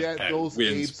 that those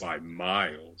wins apes, by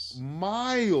miles.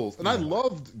 And I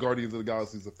loved Guardians of the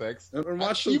Galaxy's effects. And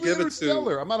watch them Even give it to...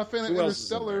 Interstellar. I'm not a fan of Who else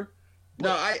is in Interstellar.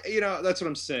 No, that's what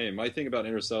I'm saying. My thing about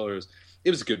Interstellar is it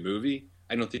was a good movie.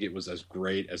 I don't think it was as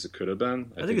great as it could have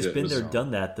been. I think it's been there,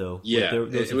 done that, though. Yeah,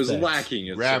 those it was effects. lacking.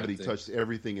 At Gravity certain things. touched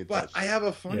everything it But touched. I have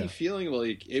a funny feeling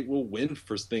like it will win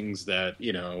for things that,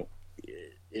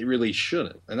 it really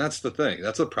shouldn't. And that's the thing.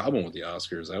 That's the problem with the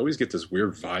Oscars. I always get this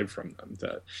weird vibe from them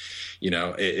that,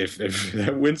 if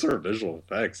that wins for visual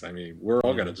effects, I mean, we're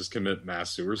all going to just commit mass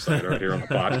suicide right here on the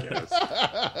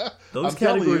podcast. Those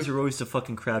categories are always the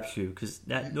fucking crapshoot because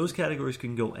those categories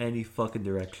can go any fucking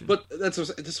direction. But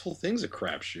this whole thing's a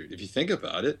crapshoot if you think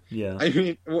about it. Yeah. I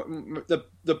mean,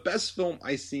 the best film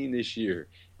I seen this year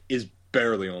is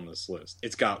barely on this list.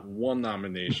 It's got one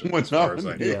nomination as far as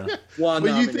I know. Yeah. One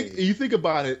But nomination. you think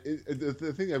about it,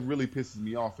 the thing that really pisses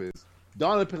me off is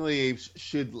Dawn of the Planet of the Apes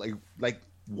should like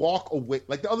walk away.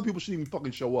 Like the other people shouldn't even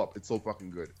fucking show up. It's so fucking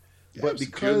good. Yeah, But it's a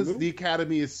good because movie. the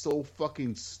Academy is so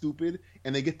fucking stupid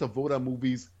and they get to vote on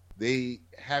movies they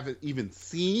haven't even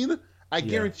seen, I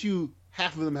guarantee you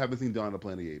half of them haven't seen Dawn of the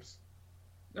Planet of the Apes.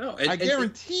 No, I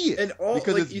guarantee it. and all-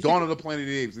 because like, it's you Dawn think- of the Planet of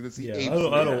the Apes and it's the Yeah, apes. I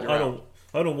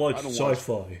don't watch I don't watch-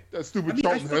 sci-fi. That stupid I mean,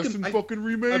 Charlton Heston fucking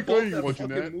remake. I bought ain't that watching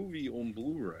fucking that. movie on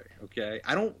Blu-ray. Okay,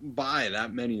 I don't buy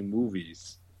that many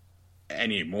movies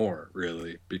anymore,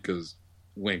 really, because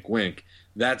wink, wink.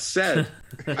 That said,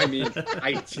 I mean,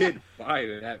 I did buy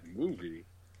that movie,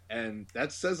 and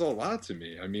that says a lot to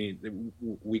me. I mean,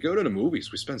 we go to the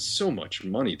movies, we spend so much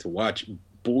money to watch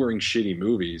boring, shitty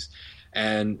movies.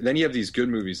 And then you have these good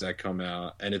movies that come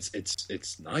out, and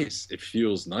it's nice. It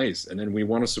feels nice, and then we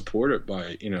want to support it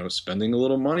by spending a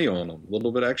little money on them, a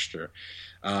little bit extra.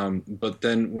 But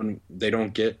then when they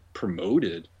don't get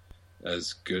promoted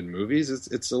as good movies,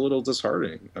 it's a little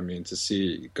disheartening. I mean, to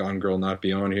see Gone Girl not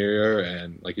be on here,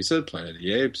 and like you said, Planet of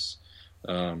the Apes,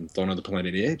 Dawn of the Planet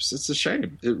of the Apes, it's a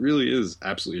shame. It really is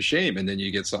absolutely a shame. And then you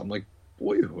get something like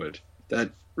Boyhood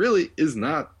that really is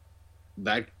not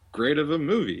that great of a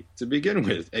movie to begin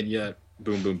with, and yet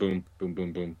boom, boom, boom, boom,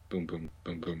 boom, boom, boom, boom,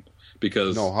 boom, boom.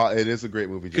 Because it is a great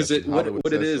movie. Because what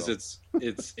it is, it's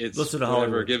Listen to whatever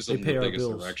Hollywood. gives They them pay the our biggest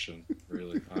bills. erection.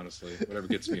 Really, honestly, whatever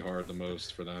gets me hard the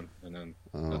most for them, and then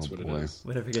that's what boy. it is.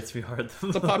 Whatever gets me hard the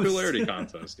It's a most. popularity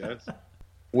contest, guys.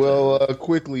 Well,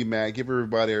 quickly, Matt, give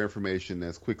everybody our information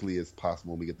as quickly as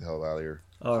possible when we get the hell out of here.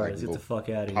 All So I right, can let's get go the fuck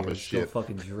out of pop here. a Let's go shit.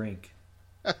 fucking drink.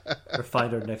 Or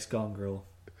find our next Gone Girl.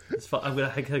 I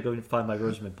gotta go and find my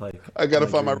Rosamund Pike. I gotta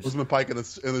find my dreams. Rosamund Pike in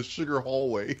a sugar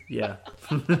hallway. Yeah.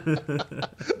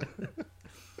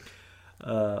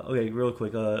 Okay, real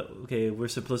quick. Okay, we're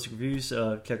Simplistic Reviews.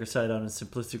 Check our site out on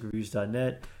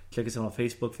simplisticreviews.net. Check us out on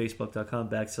Facebook,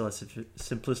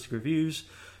 facebook.com/Simplistic Reviews.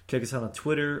 Check us out on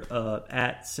Twitter,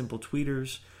 at Simple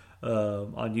Tweeters.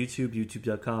 On YouTube,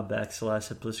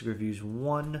 youtube.com/Simplistic Reviews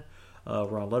 1.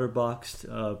 We're on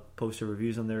Letterboxd. Post our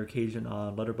reviews on their occasion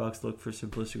on Letterboxd. Look for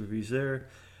Simplistic Reviews there.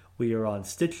 We are on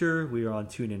Stitcher. We are on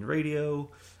TuneIn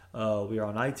Radio. We are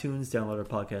on iTunes. Download our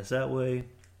podcast that way.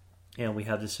 And we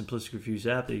have the Simplistic Reviews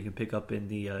app that you can pick up in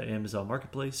the Amazon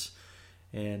Marketplace.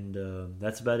 And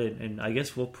that's about it. And I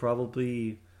guess we'll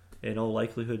probably, in all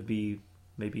likelihood, be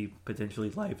maybe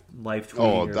potentially live tweeting.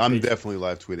 Oh, or I'm bitch- definitely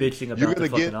live tweeting. bitching about You're the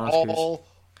gonna get fucking Oscars. all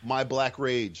my black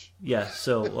rage. Yeah,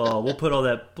 so we'll put all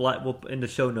that in the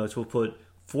show notes. We'll put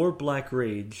for Black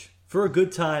Rage, for a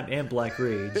good time and Black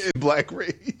Rage, Black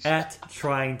rage. at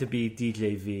trying to be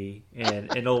DJV,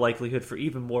 and in all likelihood for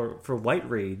even more for White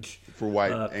Rage, For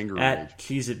white anger rage. at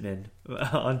Cheez-It-Man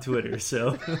on Twitter.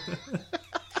 So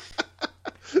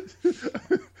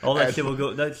All that shit will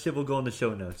go. That shit will go in the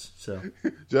show notes. So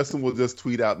Justin will just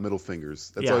tweet out middle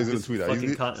fingers. That's all he's going to tweet out.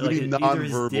 He's either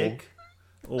his dick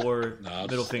or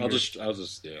middle finger. I'll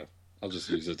just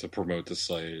use it to promote the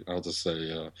site. I'll just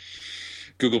say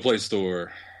Google Play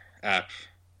Store app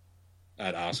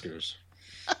at Oscars.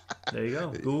 There you go.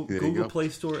 Google Play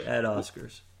Store at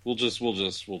Oscars. We'll just ride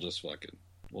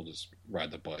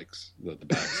the bikes, the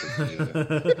backs.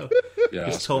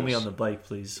 Just tow me on the bike,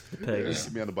 please.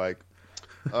 Just me on the bike.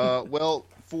 Well,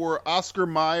 for Oscar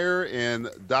Mayer and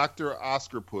Dr.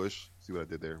 Oscar Push, see what I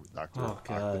did there? Dr.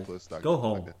 Octopus. Go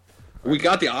home. We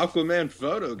got the Aquaman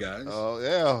photo, guys. Oh,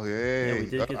 yeah. We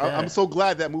did get that. I'm so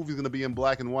glad that movie's going to be in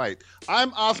black and white.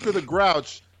 I'm Oscar the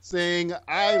Grouch saying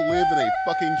I live in a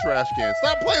fucking trash can.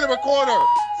 Stop playing the recorder!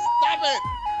 Stop it!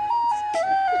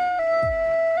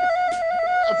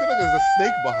 I feel like there's a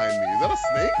snake behind me. Is that a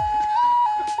snake?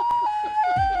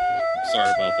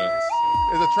 Sorry about that.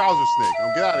 It's a trouser snake.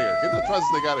 Get out of here. Get the trouser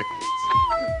snake out of here.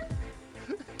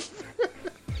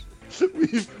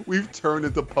 We've turned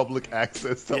into public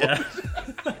access television.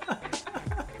 Yeah.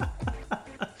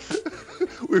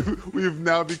 we've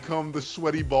now become the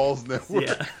Sweaty Balls Network.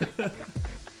 Yeah.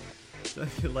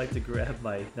 I'd like to grab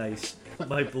my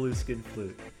blueskin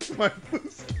flute. My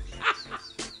blueskin.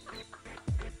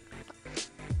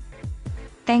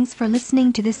 Thanks for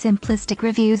listening to the Simplistic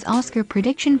Reviews Oscar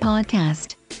Prediction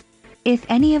Podcast. If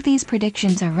any of these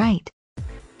predictions are right,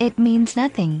 it means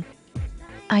nothing.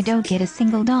 I don't get a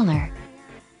single $1.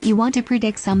 You want to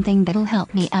predict something that'll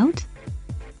help me out?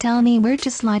 Tell me where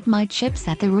to slide my chips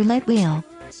at the roulette wheel.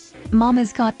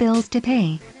 Mama's got bills to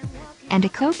pay. And a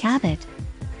coke habit.